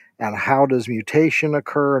breeding and how does mutation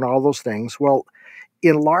occur and all those things. Well,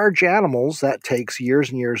 in large animals, that takes years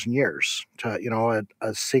and years and years. A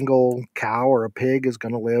single cow or a pig is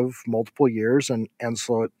going to live multiple years, and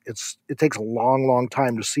so it takes a long, long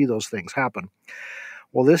time to see those things happen.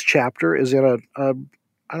 Well, this chapter is in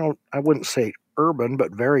I wouldn't say urban,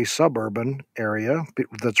 but very suburban area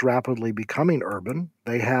that's rapidly becoming urban.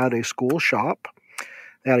 They had a school shop.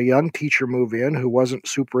 They had a young teacher move in who wasn't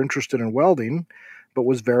super interested in welding, but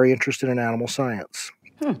was very interested in animal science.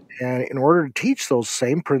 And in order to teach those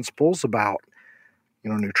same principles about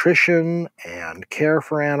nutrition and care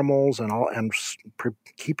for animals and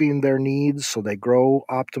keeping their needs so they grow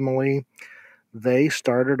optimally, they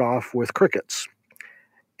started off with crickets.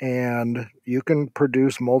 And you can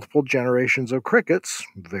produce multiple generations of crickets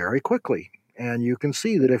very quickly. And you can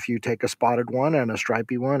see that if you take a spotted one and a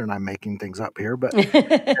stripy one, and I'm making things up here, but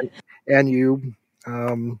and you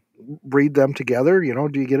breed them together,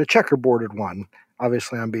 do you get a checkerboarded one?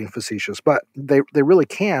 Obviously, I'm being facetious, but they really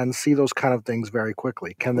can see those kind of things very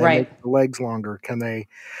quickly. Can they make the legs longer? Can they,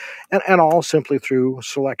 and all simply through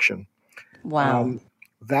selection. Wow.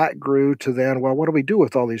 That grew to then, well, what do we do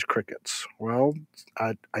with all these crickets? Well,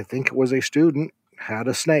 I think it was a student had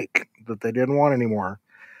a snake that they didn't want anymore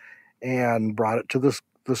and brought it to the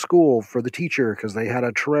school for the teacher because they had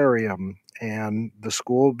a terrarium. And this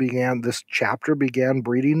chapter began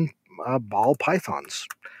breeding ball pythons.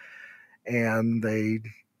 And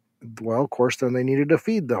of course, then they needed to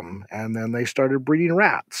feed them. And then they started breeding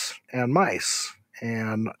rats and mice.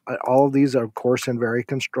 And all of these are, of course, in very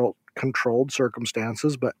controlled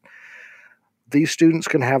circumstances, but these students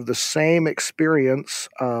can have the same experience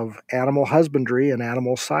of animal husbandry and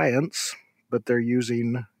animal science, but they're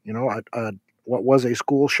using, what was a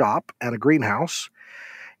school shop and a greenhouse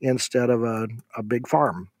instead of a big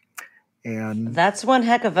farm. And that's one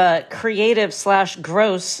heck of a creative /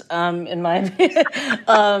 gross, in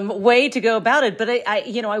my way to go about it. But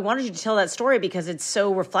I wanted you to tell that story because it's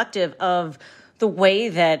so reflective of the way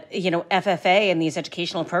that, FFA and these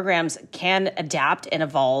educational programs can adapt and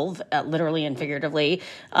evolve, literally and figuratively,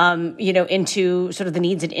 into sort of the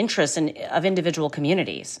needs and interests of individual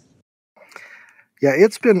communities. Yeah,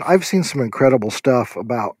 I've seen some incredible stuff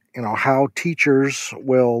about, how teachers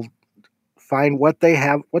will find what they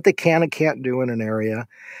can and can't do in an area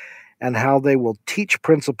and how they will teach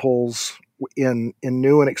principles in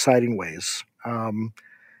new and exciting ways.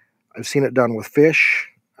 I've seen it done with fish.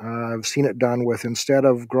 I've seen it done with, instead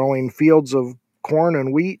of growing fields of corn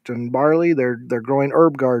and wheat and barley, they're growing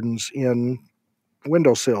herb gardens in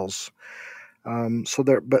windowsills.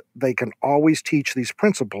 But they can always teach these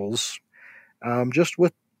principles just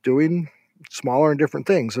with doing smaller and different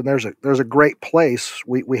things. And there's a great place.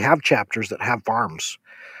 We have chapters that have farms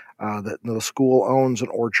that the school owns an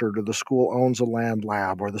orchard, or the school owns a land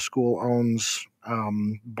lab, or the school owns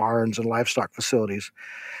barns and livestock facilities.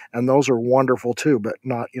 And those are wonderful too, but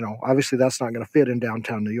not, obviously that's not going to fit in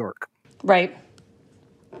downtown New York. Right.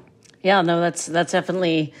 Yeah, no, that's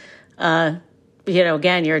definitely,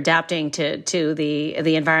 again, you're adapting to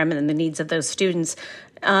the environment and the needs of those students.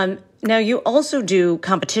 Now, you also do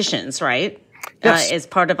competitions, right? Yes. As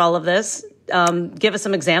part of all of this. Give us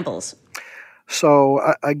some examples.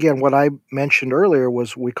 So, again, what I mentioned earlier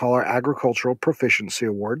was we call our Agricultural Proficiency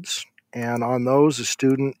Awards. And on those, a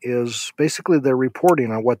student is basically they're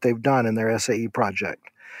reporting on what they've done in their SAE project.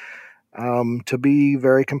 To be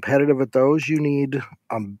very competitive at those, you need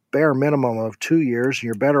a bare minimum of 2 years, and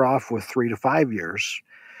you're better off with 3 to 5 years.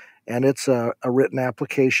 And it's a written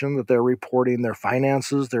application that they're reporting their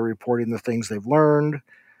finances, they're reporting the things they've learned.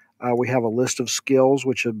 We have a list of skills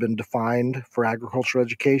which have been defined for agricultural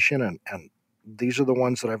education, and these are the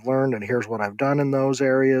ones that I've learned, and here's what I've done in those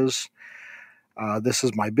areas. This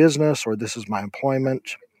is my business, or this is my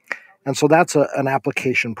employment. And so that's an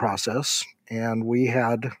application process. And we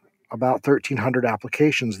had about 1,300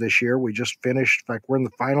 applications this year. We just finished, in fact, we're in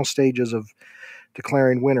the final stages of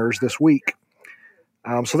declaring winners this week.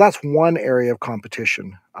 So that's one area of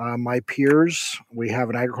competition. My peers, we have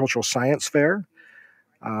an agricultural science fair.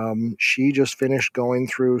 She just finished going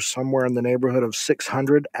through somewhere in the neighborhood of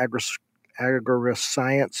 600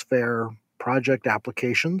 agri-science fair project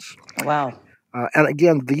applications. Wow. And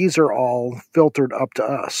again, these are all filtered up to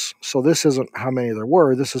us. So this isn't how many there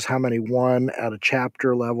were. This is how many won at a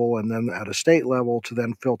chapter level and then at a state level to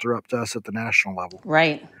then filter up to us at the national level.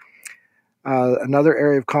 Right. Another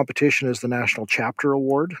area of competition is the National Chapter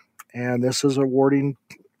Award. And this is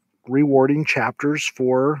rewarding chapters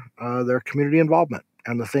for their community involvement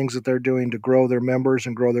and the things that they're doing to grow their members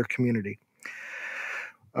and grow their community.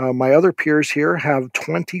 My other peers here have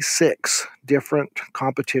 26 different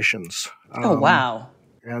competitions. Oh, wow.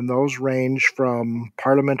 And those range from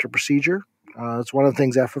parliamentary procedure. It's one of the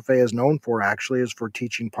things FFA is known for, actually, is for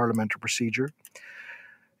teaching parliamentary procedure.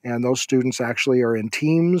 And those students actually are in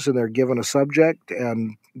teams, and they're given a subject,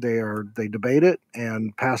 and they debate it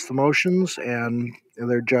and pass the motions, and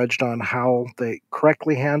they're judged on how they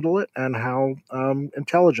correctly handle it and how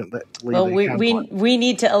intelligently well, they handle it. We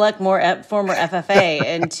need to elect more former FFA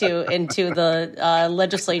into the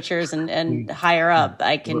legislatures and higher up.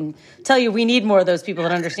 I can tell you, we need more of those people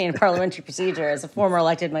that understand parliamentary procedure. As a former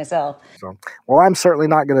elected myself, so well, I'm certainly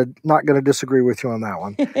not gonna disagree with you on that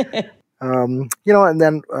one. And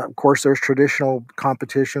then of course there's traditional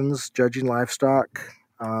competitions, judging livestock,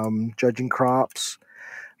 judging crops.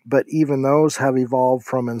 But even those have evolved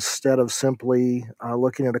from, instead of simply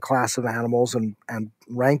looking at a class of animals and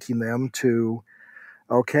ranking them, to,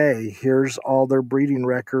 okay, here's all their breeding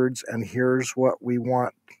records, and here's what we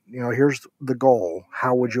want. Here's the goal.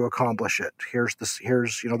 How would you accomplish it? Here's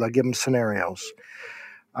they'll give them scenarios.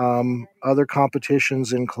 Other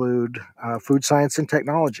competitions include food science and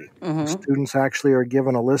technology. Mm-hmm. Students actually are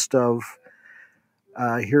given a list of,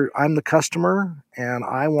 here, I'm the customer, and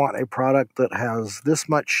I want a product that has this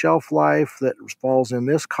much shelf life, that falls in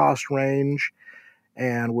this cost range,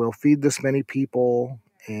 and will feed this many people,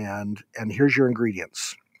 and here's your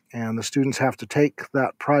ingredients. And the students have to take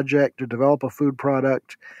that project to develop a food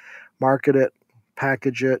product, market it,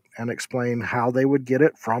 package it, and explain how they would get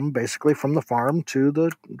it from the farm to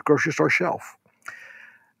the grocery store shelf.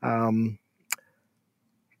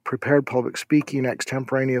 Prepared public speaking,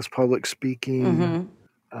 extemporaneous public speaking,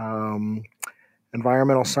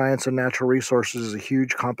 environmental science and natural resources is a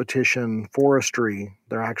huge competition. Forestry,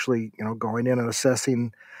 they're actually going in and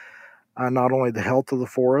assessing not only the health of the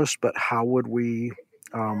forest, but how would we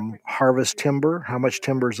harvest timber, how much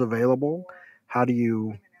timber is available, how do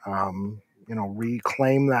you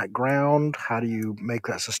reclaim that ground, how do you make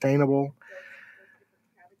that sustainable.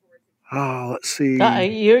 Let's see.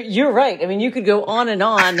 You're right. I mean, you could go on and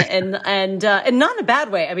not in a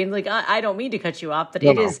bad way. I mean, I don't mean to cut you off, but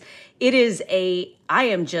I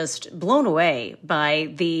am just blown away by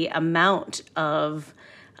the amount of,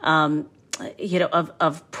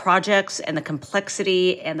 of projects and the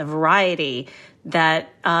complexity and the variety that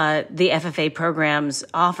the FFA programs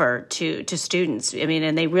offer to students. I mean,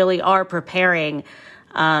 and they really are preparing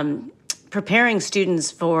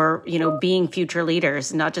students for, being future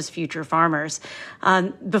leaders, not just future farmers.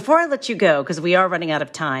 Before I let you go, because we are running out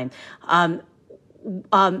of time,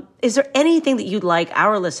 is there anything that you'd like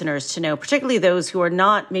our listeners to know, particularly those who are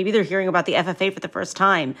not, maybe they're hearing about the FFA for the first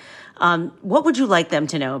time? What would you like them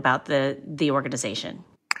to know about the organization?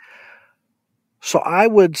 So I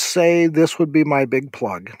would say this would be my big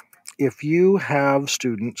plug. If you have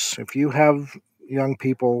students, if you have young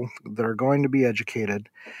people that are going to be educated,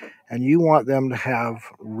 and you want them to have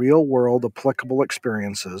real-world applicable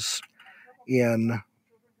experiences in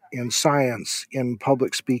science, in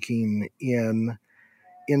public speaking, in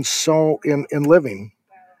living,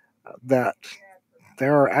 that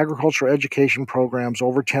there are agricultural education programs,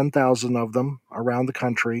 over 10,000 of them around the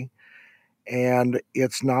country. And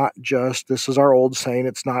it's not just, this is our old saying,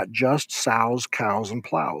 it's not just sows, cows, and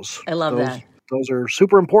plows. I love that. Those are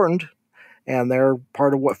super important, and they're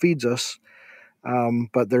part of what feeds us.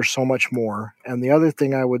 But there's so much more. And the other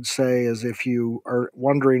thing I would say is, if you are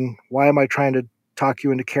wondering, why am I trying to talk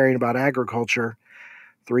you into caring about agriculture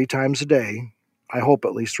 3 times a day, I hope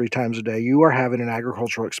at least 3 times a day, you are having an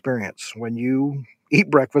agricultural experience when you eat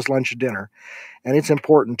breakfast, lunch, and dinner. And it's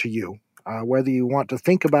important to you. Whether you want to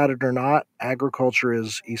think about it or not, agriculture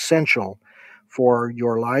is essential for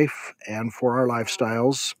your life and for our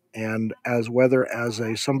lifestyles. And whether as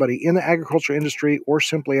somebody in the agriculture industry or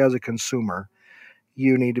simply as a consumer,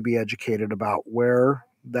 you need to be educated about where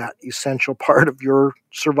that essential part of your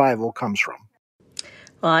survival comes from.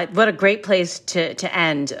 Well, what a great place to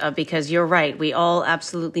end, because you're right. We all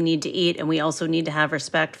absolutely need to eat, and we also need to have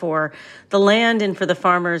respect for the land and for the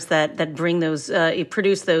farmers that bring those,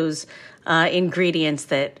 produce those ingredients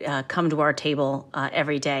that come to our table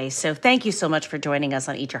every day. So thank you so much for joining us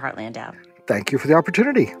on Eat Your Heartland Out. Thank you for the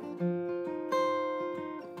opportunity.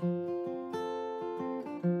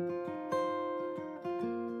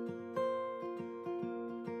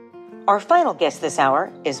 Our final guest this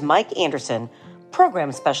hour is Mike Anderson,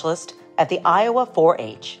 Program Specialist at the Iowa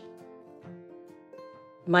 4-H.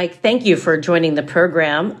 Mike, thank you for joining the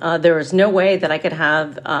program. There is no way that I could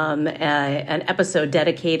have an episode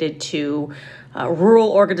dedicated to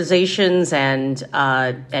rural organizations and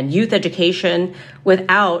youth education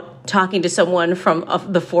without talking to someone from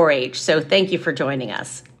the 4-H. So thank you for joining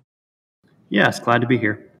us. Yes, glad to be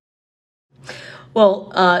here.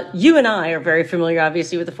 Well, you and I are very familiar,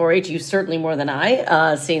 obviously, with the 4-H. You certainly more than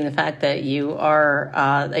I, seeing the fact that you are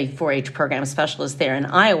a 4-H program specialist there in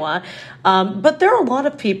Iowa. But there are a lot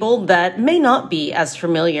of people that may not be as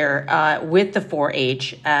familiar with the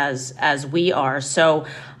 4-H as we are. So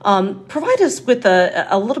provide us with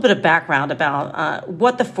a little bit of background about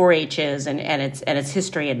what the 4-H is and its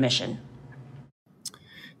history and mission.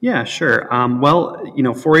 Yeah, sure.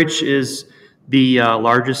 4-H is the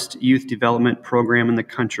largest youth development program in the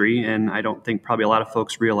country, and I don't think probably a lot of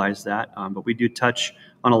folks realize that, but we do touch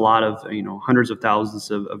on a lot of, hundreds of thousands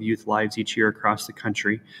of youth lives each year across the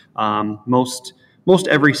country. Most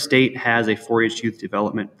every state has a 4-H youth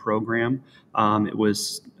development program. It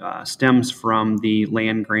was stems from the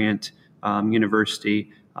land grant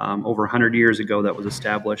university over 100 years ago that was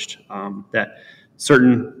established, that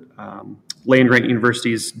certain land grant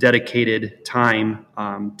universities dedicated time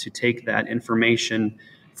to take that information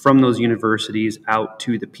from those universities out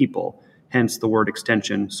to the people, hence the word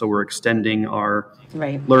extension. So we're extending our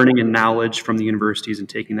learning and knowledge from the universities and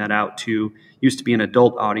taking that out to, used to be an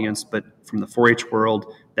adult audience, but from the 4-H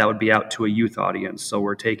world, that would be out to a youth audience. So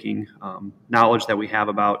we're taking knowledge that we have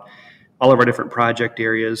about all of our different project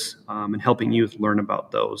areas and helping youth learn about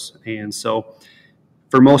those. And so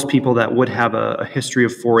for most people that would have a history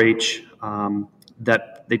of 4-H,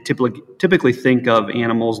 that they typically think of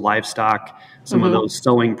animals, livestock, some of those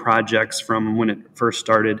sewing projects from when it first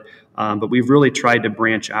started. But we've really tried to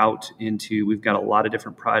branch out into, we've got a lot of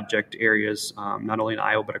different project areas, not only in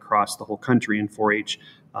Iowa, but across the whole country in 4-H,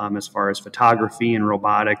 as far as photography and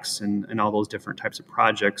robotics and all those different types of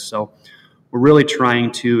projects. So we're really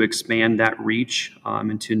trying to expand that reach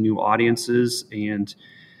into new audiences and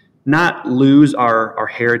not lose our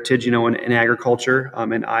heritage, in agriculture.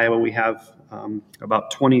 In Iowa, we have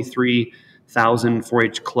about 23,000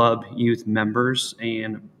 4-H club youth members,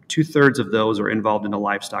 and 2/3 of those are involved in a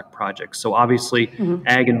livestock project. So obviously,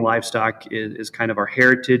 ag and livestock is kind of our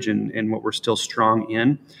heritage and what we're still strong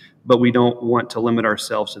in, but we don't want to limit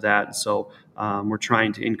ourselves to that. So we're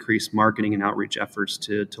trying to increase marketing and outreach efforts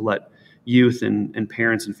to let youth and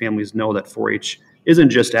parents and families know that 4-H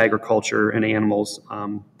isn't just agriculture and animals.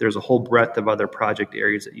 There's a whole breadth of other project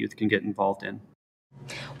areas that youth can get involved in.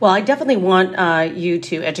 Well, I definitely want you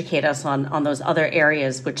to educate us on those other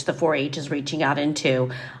areas which the 4-H is reaching out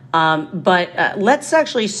into. But let's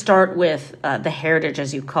actually start with the heritage,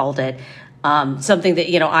 as you called it. Something that,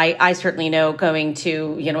 I certainly know, going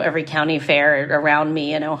to, every county fair around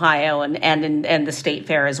me in Ohio and the state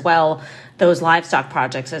fair as well. Those livestock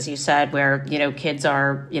projects, as you said, where, kids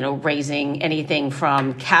are, raising anything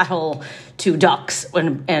from cattle to ducks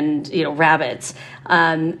and rabbits,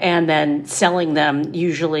 and then selling them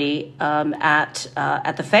usually at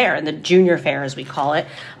the fair, in the junior fair, as we call it,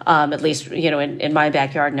 at least, in my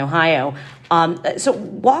backyard in Ohio. So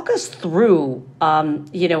walk us through,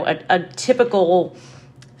 a typical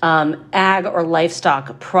ag or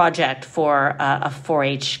livestock project for a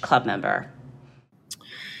 4-H club member.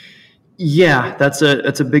 Yeah, that's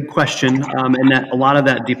a big question, and that a lot of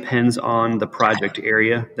that depends on the project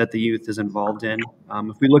area that the youth is involved in.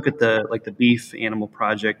 If we look at the beef animal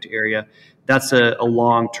project area, that's a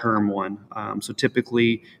long-term one. So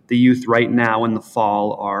typically, the youth right now in the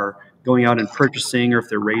fall are going out and purchasing, or if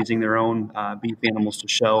they're raising their own beef animals to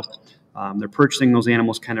show, they're purchasing those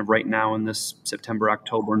animals kind of right now in this September,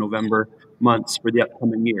 October, November months for the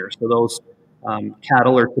upcoming year. So those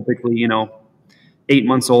cattle are typically, 8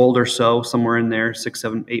 months old or so, somewhere in there, 6,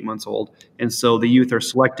 7, 8 months old. And so the youth are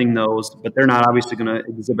selecting those, but they're not obviously going to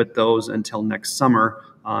exhibit those until next summer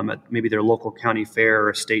at maybe their local county fair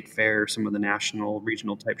or a state fair, or some of the national,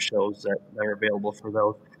 regional type shows that are available for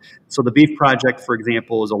those. So the beef project, for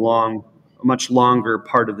example, is a much longer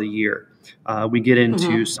part of the year. We get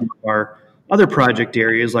into some of our other project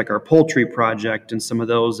areas, like our poultry project, and some of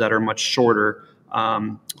those that are much shorter,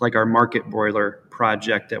 like our market broiler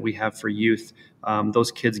project that we have for youth.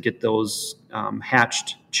 Those kids get those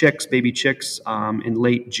hatched chicks, baby chicks, in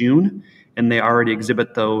late June, and they already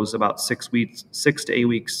exhibit those about 6 to 8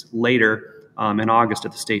 weeks later in August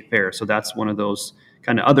at the state fair. So that's one of those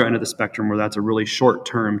kind of other end of the spectrum where that's a really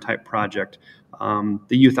short-term type project.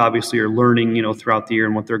 The youth obviously are learning, throughout the year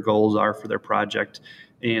and what their goals are for their project.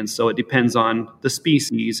 And so it depends on the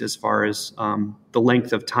species as far as the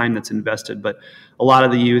length of time that's invested. But a lot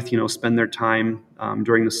of the youth, spend their time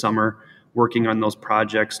during the summer working on those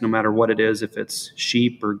projects, no matter what it is, if it's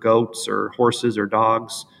sheep or goats or horses or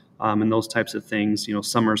dogs, and those types of things.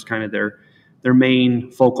 Summer's kind of their main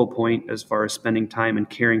focal point as far as spending time and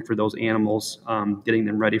caring for those animals, getting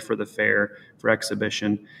them ready for the fair, for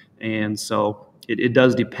exhibition. And so it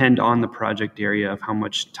does depend on the project area of how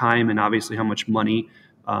much time and obviously how much money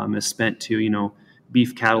is spent to,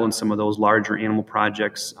 beef cattle and some of those larger animal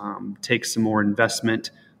projects take some more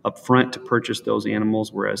investment up front to purchase those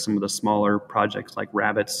animals, whereas some of the smaller projects like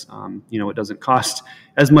rabbits, it doesn't cost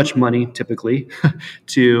as much money typically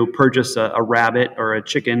to purchase a rabbit or a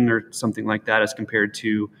chicken or something like that as compared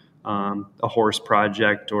to a horse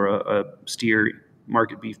project or a steer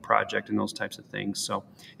market beef project and those types of things. So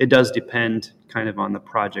it does depend kind of on the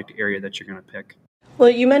project area that you're going to pick. Well,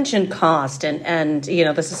 you mentioned cost, and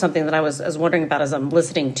this is something that I was wondering about as I'm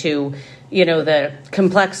listening to, the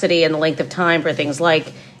complexity and the length of time for things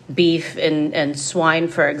like beef and swine,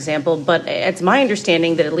 for example. But it's my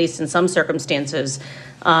understanding that at least in some circumstances,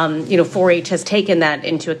 4-H has taken that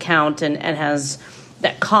into account and has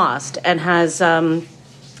that cost and has,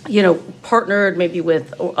 partnered maybe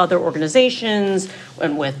with other organizations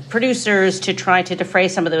and with producers to try to defray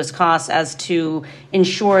some of those costs as to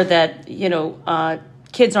ensure that,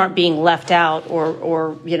 kids aren't being left out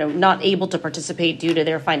or not able to participate due to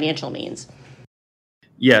their financial means.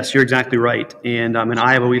 Yes, you're exactly right. And in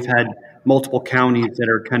Iowa, we've had multiple counties that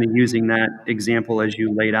are kind of using that example as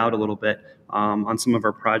you laid out a little bit on some of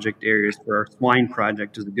our project areas. For our swine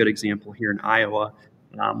project is a good example here in Iowa,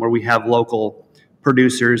 where we have local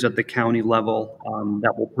producers at the county level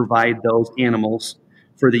that will provide those animals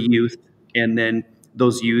for the youth. And then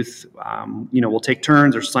those youth, will take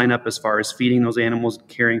turns or sign up as far as feeding those animals,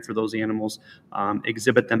 caring for those animals,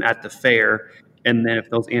 exhibit them at the fair. And then if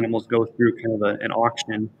those animals go through kind of an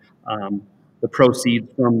auction, the proceeds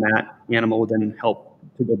from that animal will then help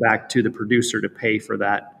to go back to the producer to pay for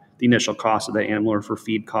the initial cost of that animal or for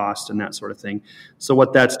feed costs and that sort of thing. So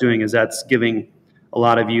what that's doing is that's giving a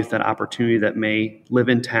lot of youth that opportunity that may live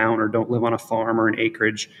in town or don't live on a farm or an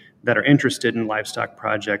acreage that are interested in livestock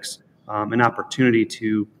projects, an opportunity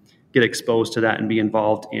to get exposed to that and be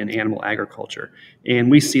involved in animal agriculture. And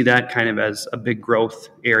we see that kind of as a big growth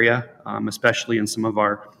area, especially in some of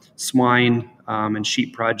our swine and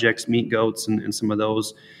sheep projects, meat goats, and some of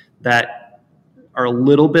those that are a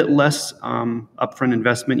little bit less upfront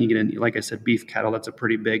investment. You get in, like I said, beef cattle, that's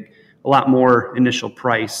a lot more initial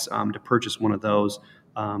price to purchase one of those.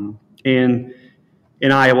 And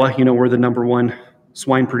in Iowa, we're the number one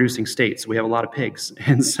swine producing state, so we have a lot of pigs.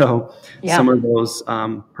 And so some of those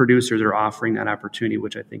producers are offering that opportunity,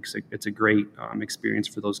 which I think it's a great experience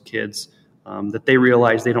for those kids, that they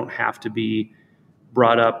realize they don't have to be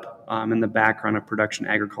brought up in the background of production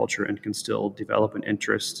agriculture and can still develop an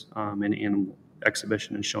interest in animal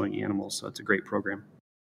exhibition and showing animals. So it's a great program.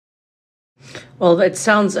 Well, it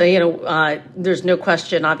sounds, there's no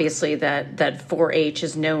question, obviously, that 4-H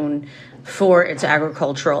is known for its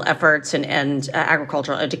agricultural efforts and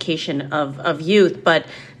agricultural education of youth. But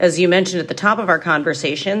as you mentioned at the top of our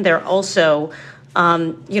conversation, they're also,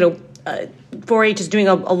 4-H is doing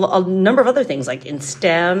a number of other things like in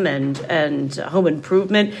STEM and home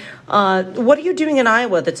improvement. What are you doing in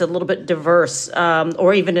Iowa that's a little bit diverse,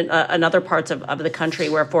 or even in other parts of the country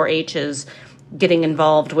where 4-H is getting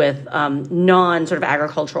involved with non-sort of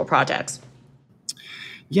agricultural projects?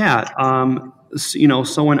 Yeah,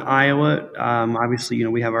 so in Iowa, obviously,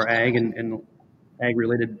 we have our ag and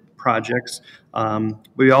ag-related projects.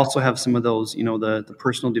 We also have some of those, the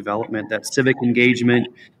personal development, that civic engagement,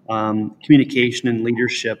 communication and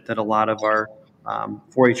leadership that a lot of our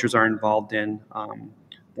 4-Hers are involved in.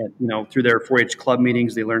 That, through their 4-H club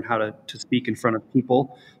meetings, they learn how to speak in front of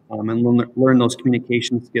people and learn those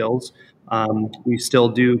communication skills. We still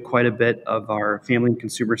do quite a bit of our family and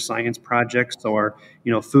consumer science projects, so our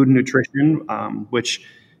food and nutrition, which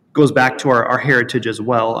goes back to our heritage as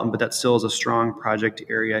well, but that still is a strong project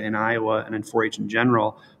area in Iowa and in 4-H in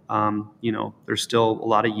general. There's still a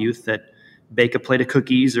lot of youth that bake a plate of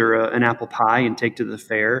cookies or an apple pie and take to the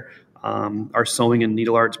fair. Our sewing and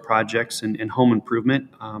needle arts projects and home improvement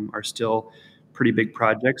are still pretty big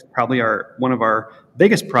projects. Probably one of our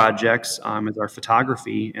biggest projects is our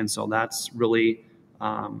photography, and so that's really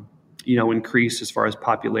increased as far as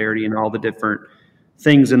popularity and all the different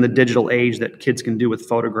things in the digital age that kids can do with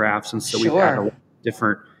photographs. And so we've had a lot of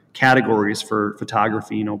different categories for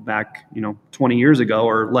photography. Back 20 years ago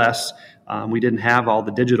or less, we didn't have all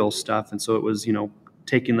the digital stuff, and so it was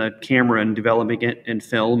taking the camera and developing it in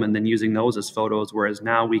film and then using those as photos. Whereas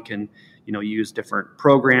now we can use different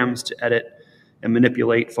programs to edit and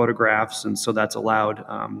manipulate photographs, and so that's allowed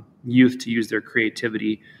youth to use their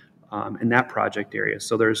creativity in that project area.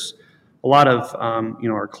 So there's a lot of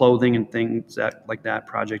our clothing and things like that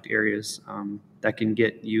project areas that can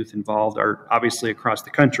get youth involved are obviously across the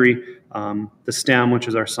country. The STEM, which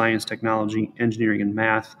is our science, technology, engineering, and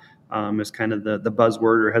math, is kind of the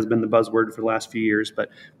buzzword, or has been the buzzword for the last few years. But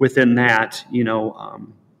within that,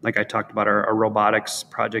 like I talked about our robotics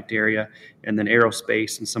project area, and then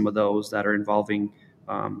aerospace and some of those that are involving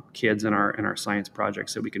kids in our science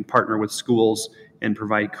projects, that we can partner with schools and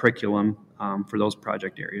provide curriculum for those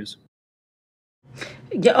project areas.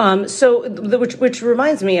 Which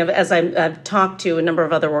reminds me of, as I've talked to a number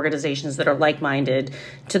of other organizations that are like-minded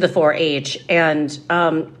to the 4-H, and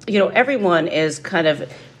everyone is kind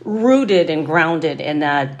of rooted and grounded in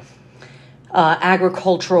that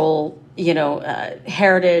agricultural,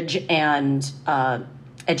 heritage and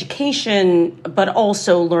education, but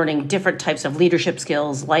also learning different types of leadership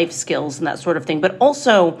skills, life skills, and that sort of thing. But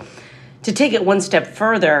also, to take it one step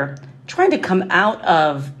further, trying to come out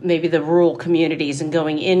of maybe the rural communities and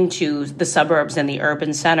going into the suburbs and the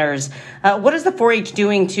urban centers. What is the 4-H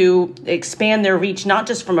doing to expand their reach, not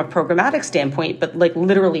just from a programmatic standpoint, but like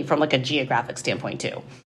literally from like a geographic standpoint too?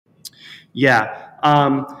 Yeah.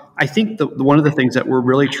 I think one of the things that we're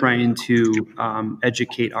really trying to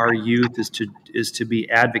educate our youth is to be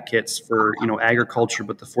advocates for, agriculture,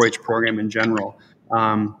 but the 4-H program in general.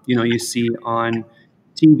 You see on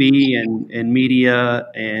TV and media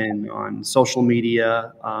and on social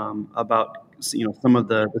media about some of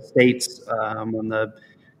the states on the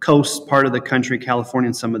coast part of the country, California,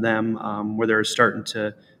 and some of them where they're starting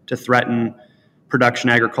to threaten production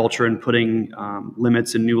agriculture and putting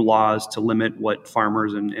limits and new laws to limit what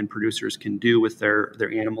farmers and producers can do with their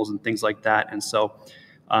animals and things like that. And so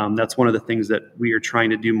that's one of the things that we are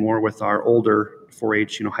trying to do more with our older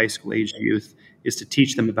 4-H, high school age youth, is to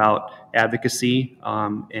teach them about advocacy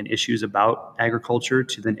and issues about agriculture,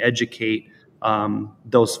 to then educate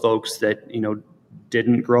those folks that,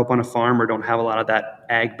 didn't grow up on a farm or don't have a lot of that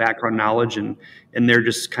ag background knowledge, and they're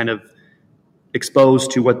just kind of exposed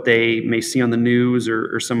to what they may see on the news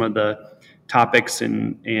or some of the topics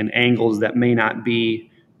and angles that may not be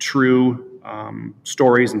true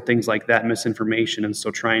stories and things like that, misinformation. And so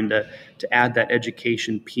trying to add that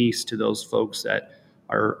education piece to those folks that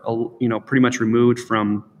are, pretty much removed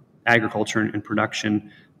from agriculture and production,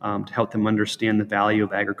 to help them understand the value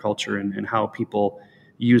of agriculture and how people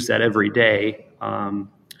use that every day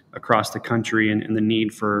across the country, and the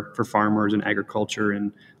need for farmers and agriculture.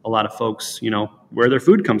 And a lot of folks, where their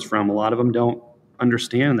food comes from, a lot of them don't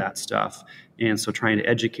understand that stuff. And so trying to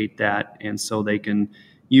educate that, and so they can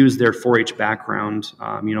use their 4-H background.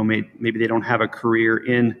 Maybe they don't have a career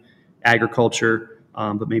in agriculture,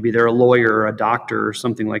 but maybe they're a lawyer or a doctor or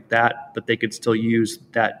something like that, but they could still use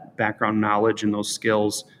that background knowledge and those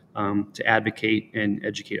skills to advocate and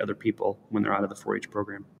educate other people when they're out of the 4-H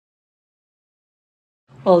program.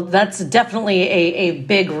 Well, that's definitely a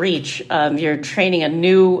big reach. You're training a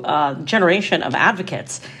new generation of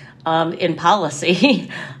advocates in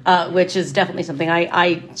policy, which is definitely something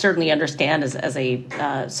I certainly understand as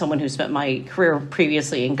a someone who spent my career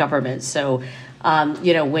previously in government. So,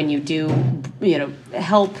 when you do,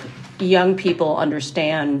 help young people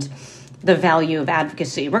understand the value of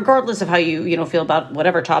advocacy, regardless of how you feel about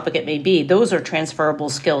whatever topic it may be, those are transferable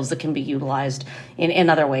skills that can be utilized in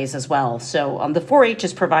other ways as well. So the 4-H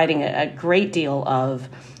is providing a great deal of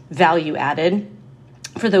value added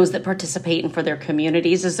for those that participate and for their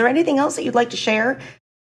communities. Is there anything else that you'd like to share?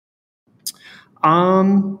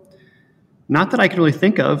 Not that I can really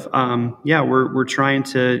think of. We're trying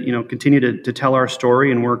to, continue to tell our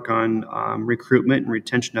story and work on recruitment and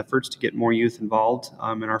retention efforts to get more youth involved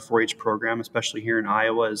in our 4-H program, especially here in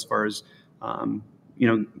Iowa, as far as,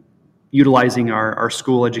 utilizing our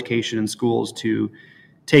school education in schools to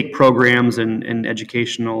take programs and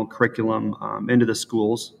educational curriculum into the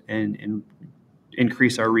schools and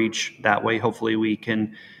increase our reach that way. Hopefully we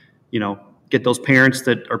can, get those parents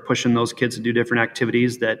that are pushing those kids to do different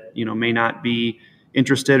activities that, may not be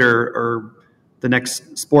interested, or the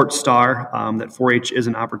next sports star, that 4-H is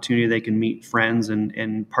an opportunity they can meet friends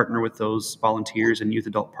and partner with those volunteers and youth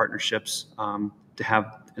adult partnerships to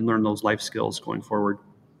have and learn those life skills going forward.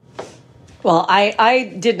 Well,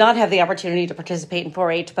 I did not have the opportunity to participate in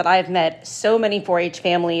 4-H, but I've met so many 4-H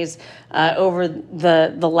families over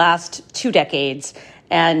the last 2 decades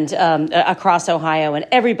and across Ohio, and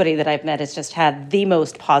everybody that I've met has just had the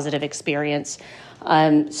most positive experience.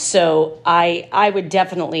 So I would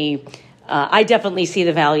definitely see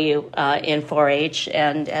the value in 4-H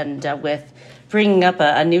and with bringing up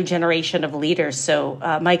a new generation of leaders. So,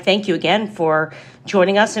 Mike, thank you again for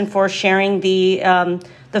joining us and for sharing the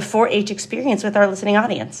 4-H experience with our listening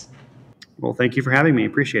audience. Well, thank you for having me.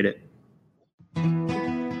 Appreciate it.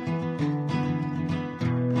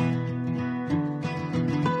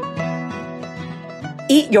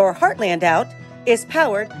 Eat Your Heartland Out is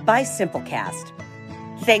powered by Simplecast.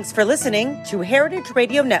 Thanks for listening to Heritage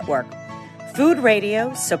Radio Network, food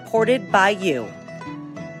radio supported by you.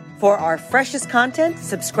 For our freshest content,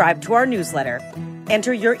 subscribe to our newsletter.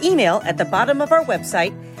 Enter your email at the bottom of our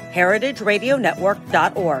website,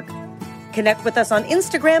 heritageradionetwork.org. Connect with us on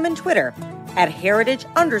Instagram and Twitter at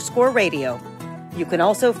heritage_radio. You can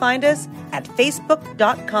also find us at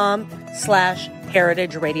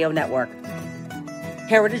facebook.com/Heritage Radio Network.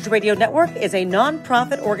 Heritage Radio Network is a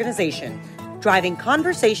nonprofit organization driving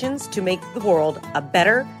conversations to make the world a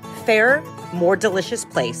better, fairer, more delicious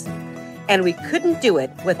place. And we couldn't do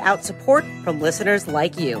it without support from listeners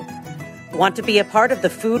like you. Want to be a part of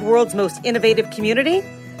the food world's most innovative community?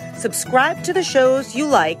 Subscribe to the shows you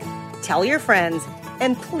like, tell your friends,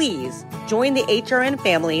 and please join the HRN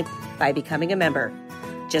family by becoming a member.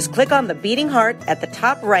 Just click on the beating heart at the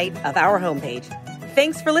top right of our homepage.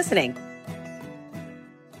 Thanks for listening.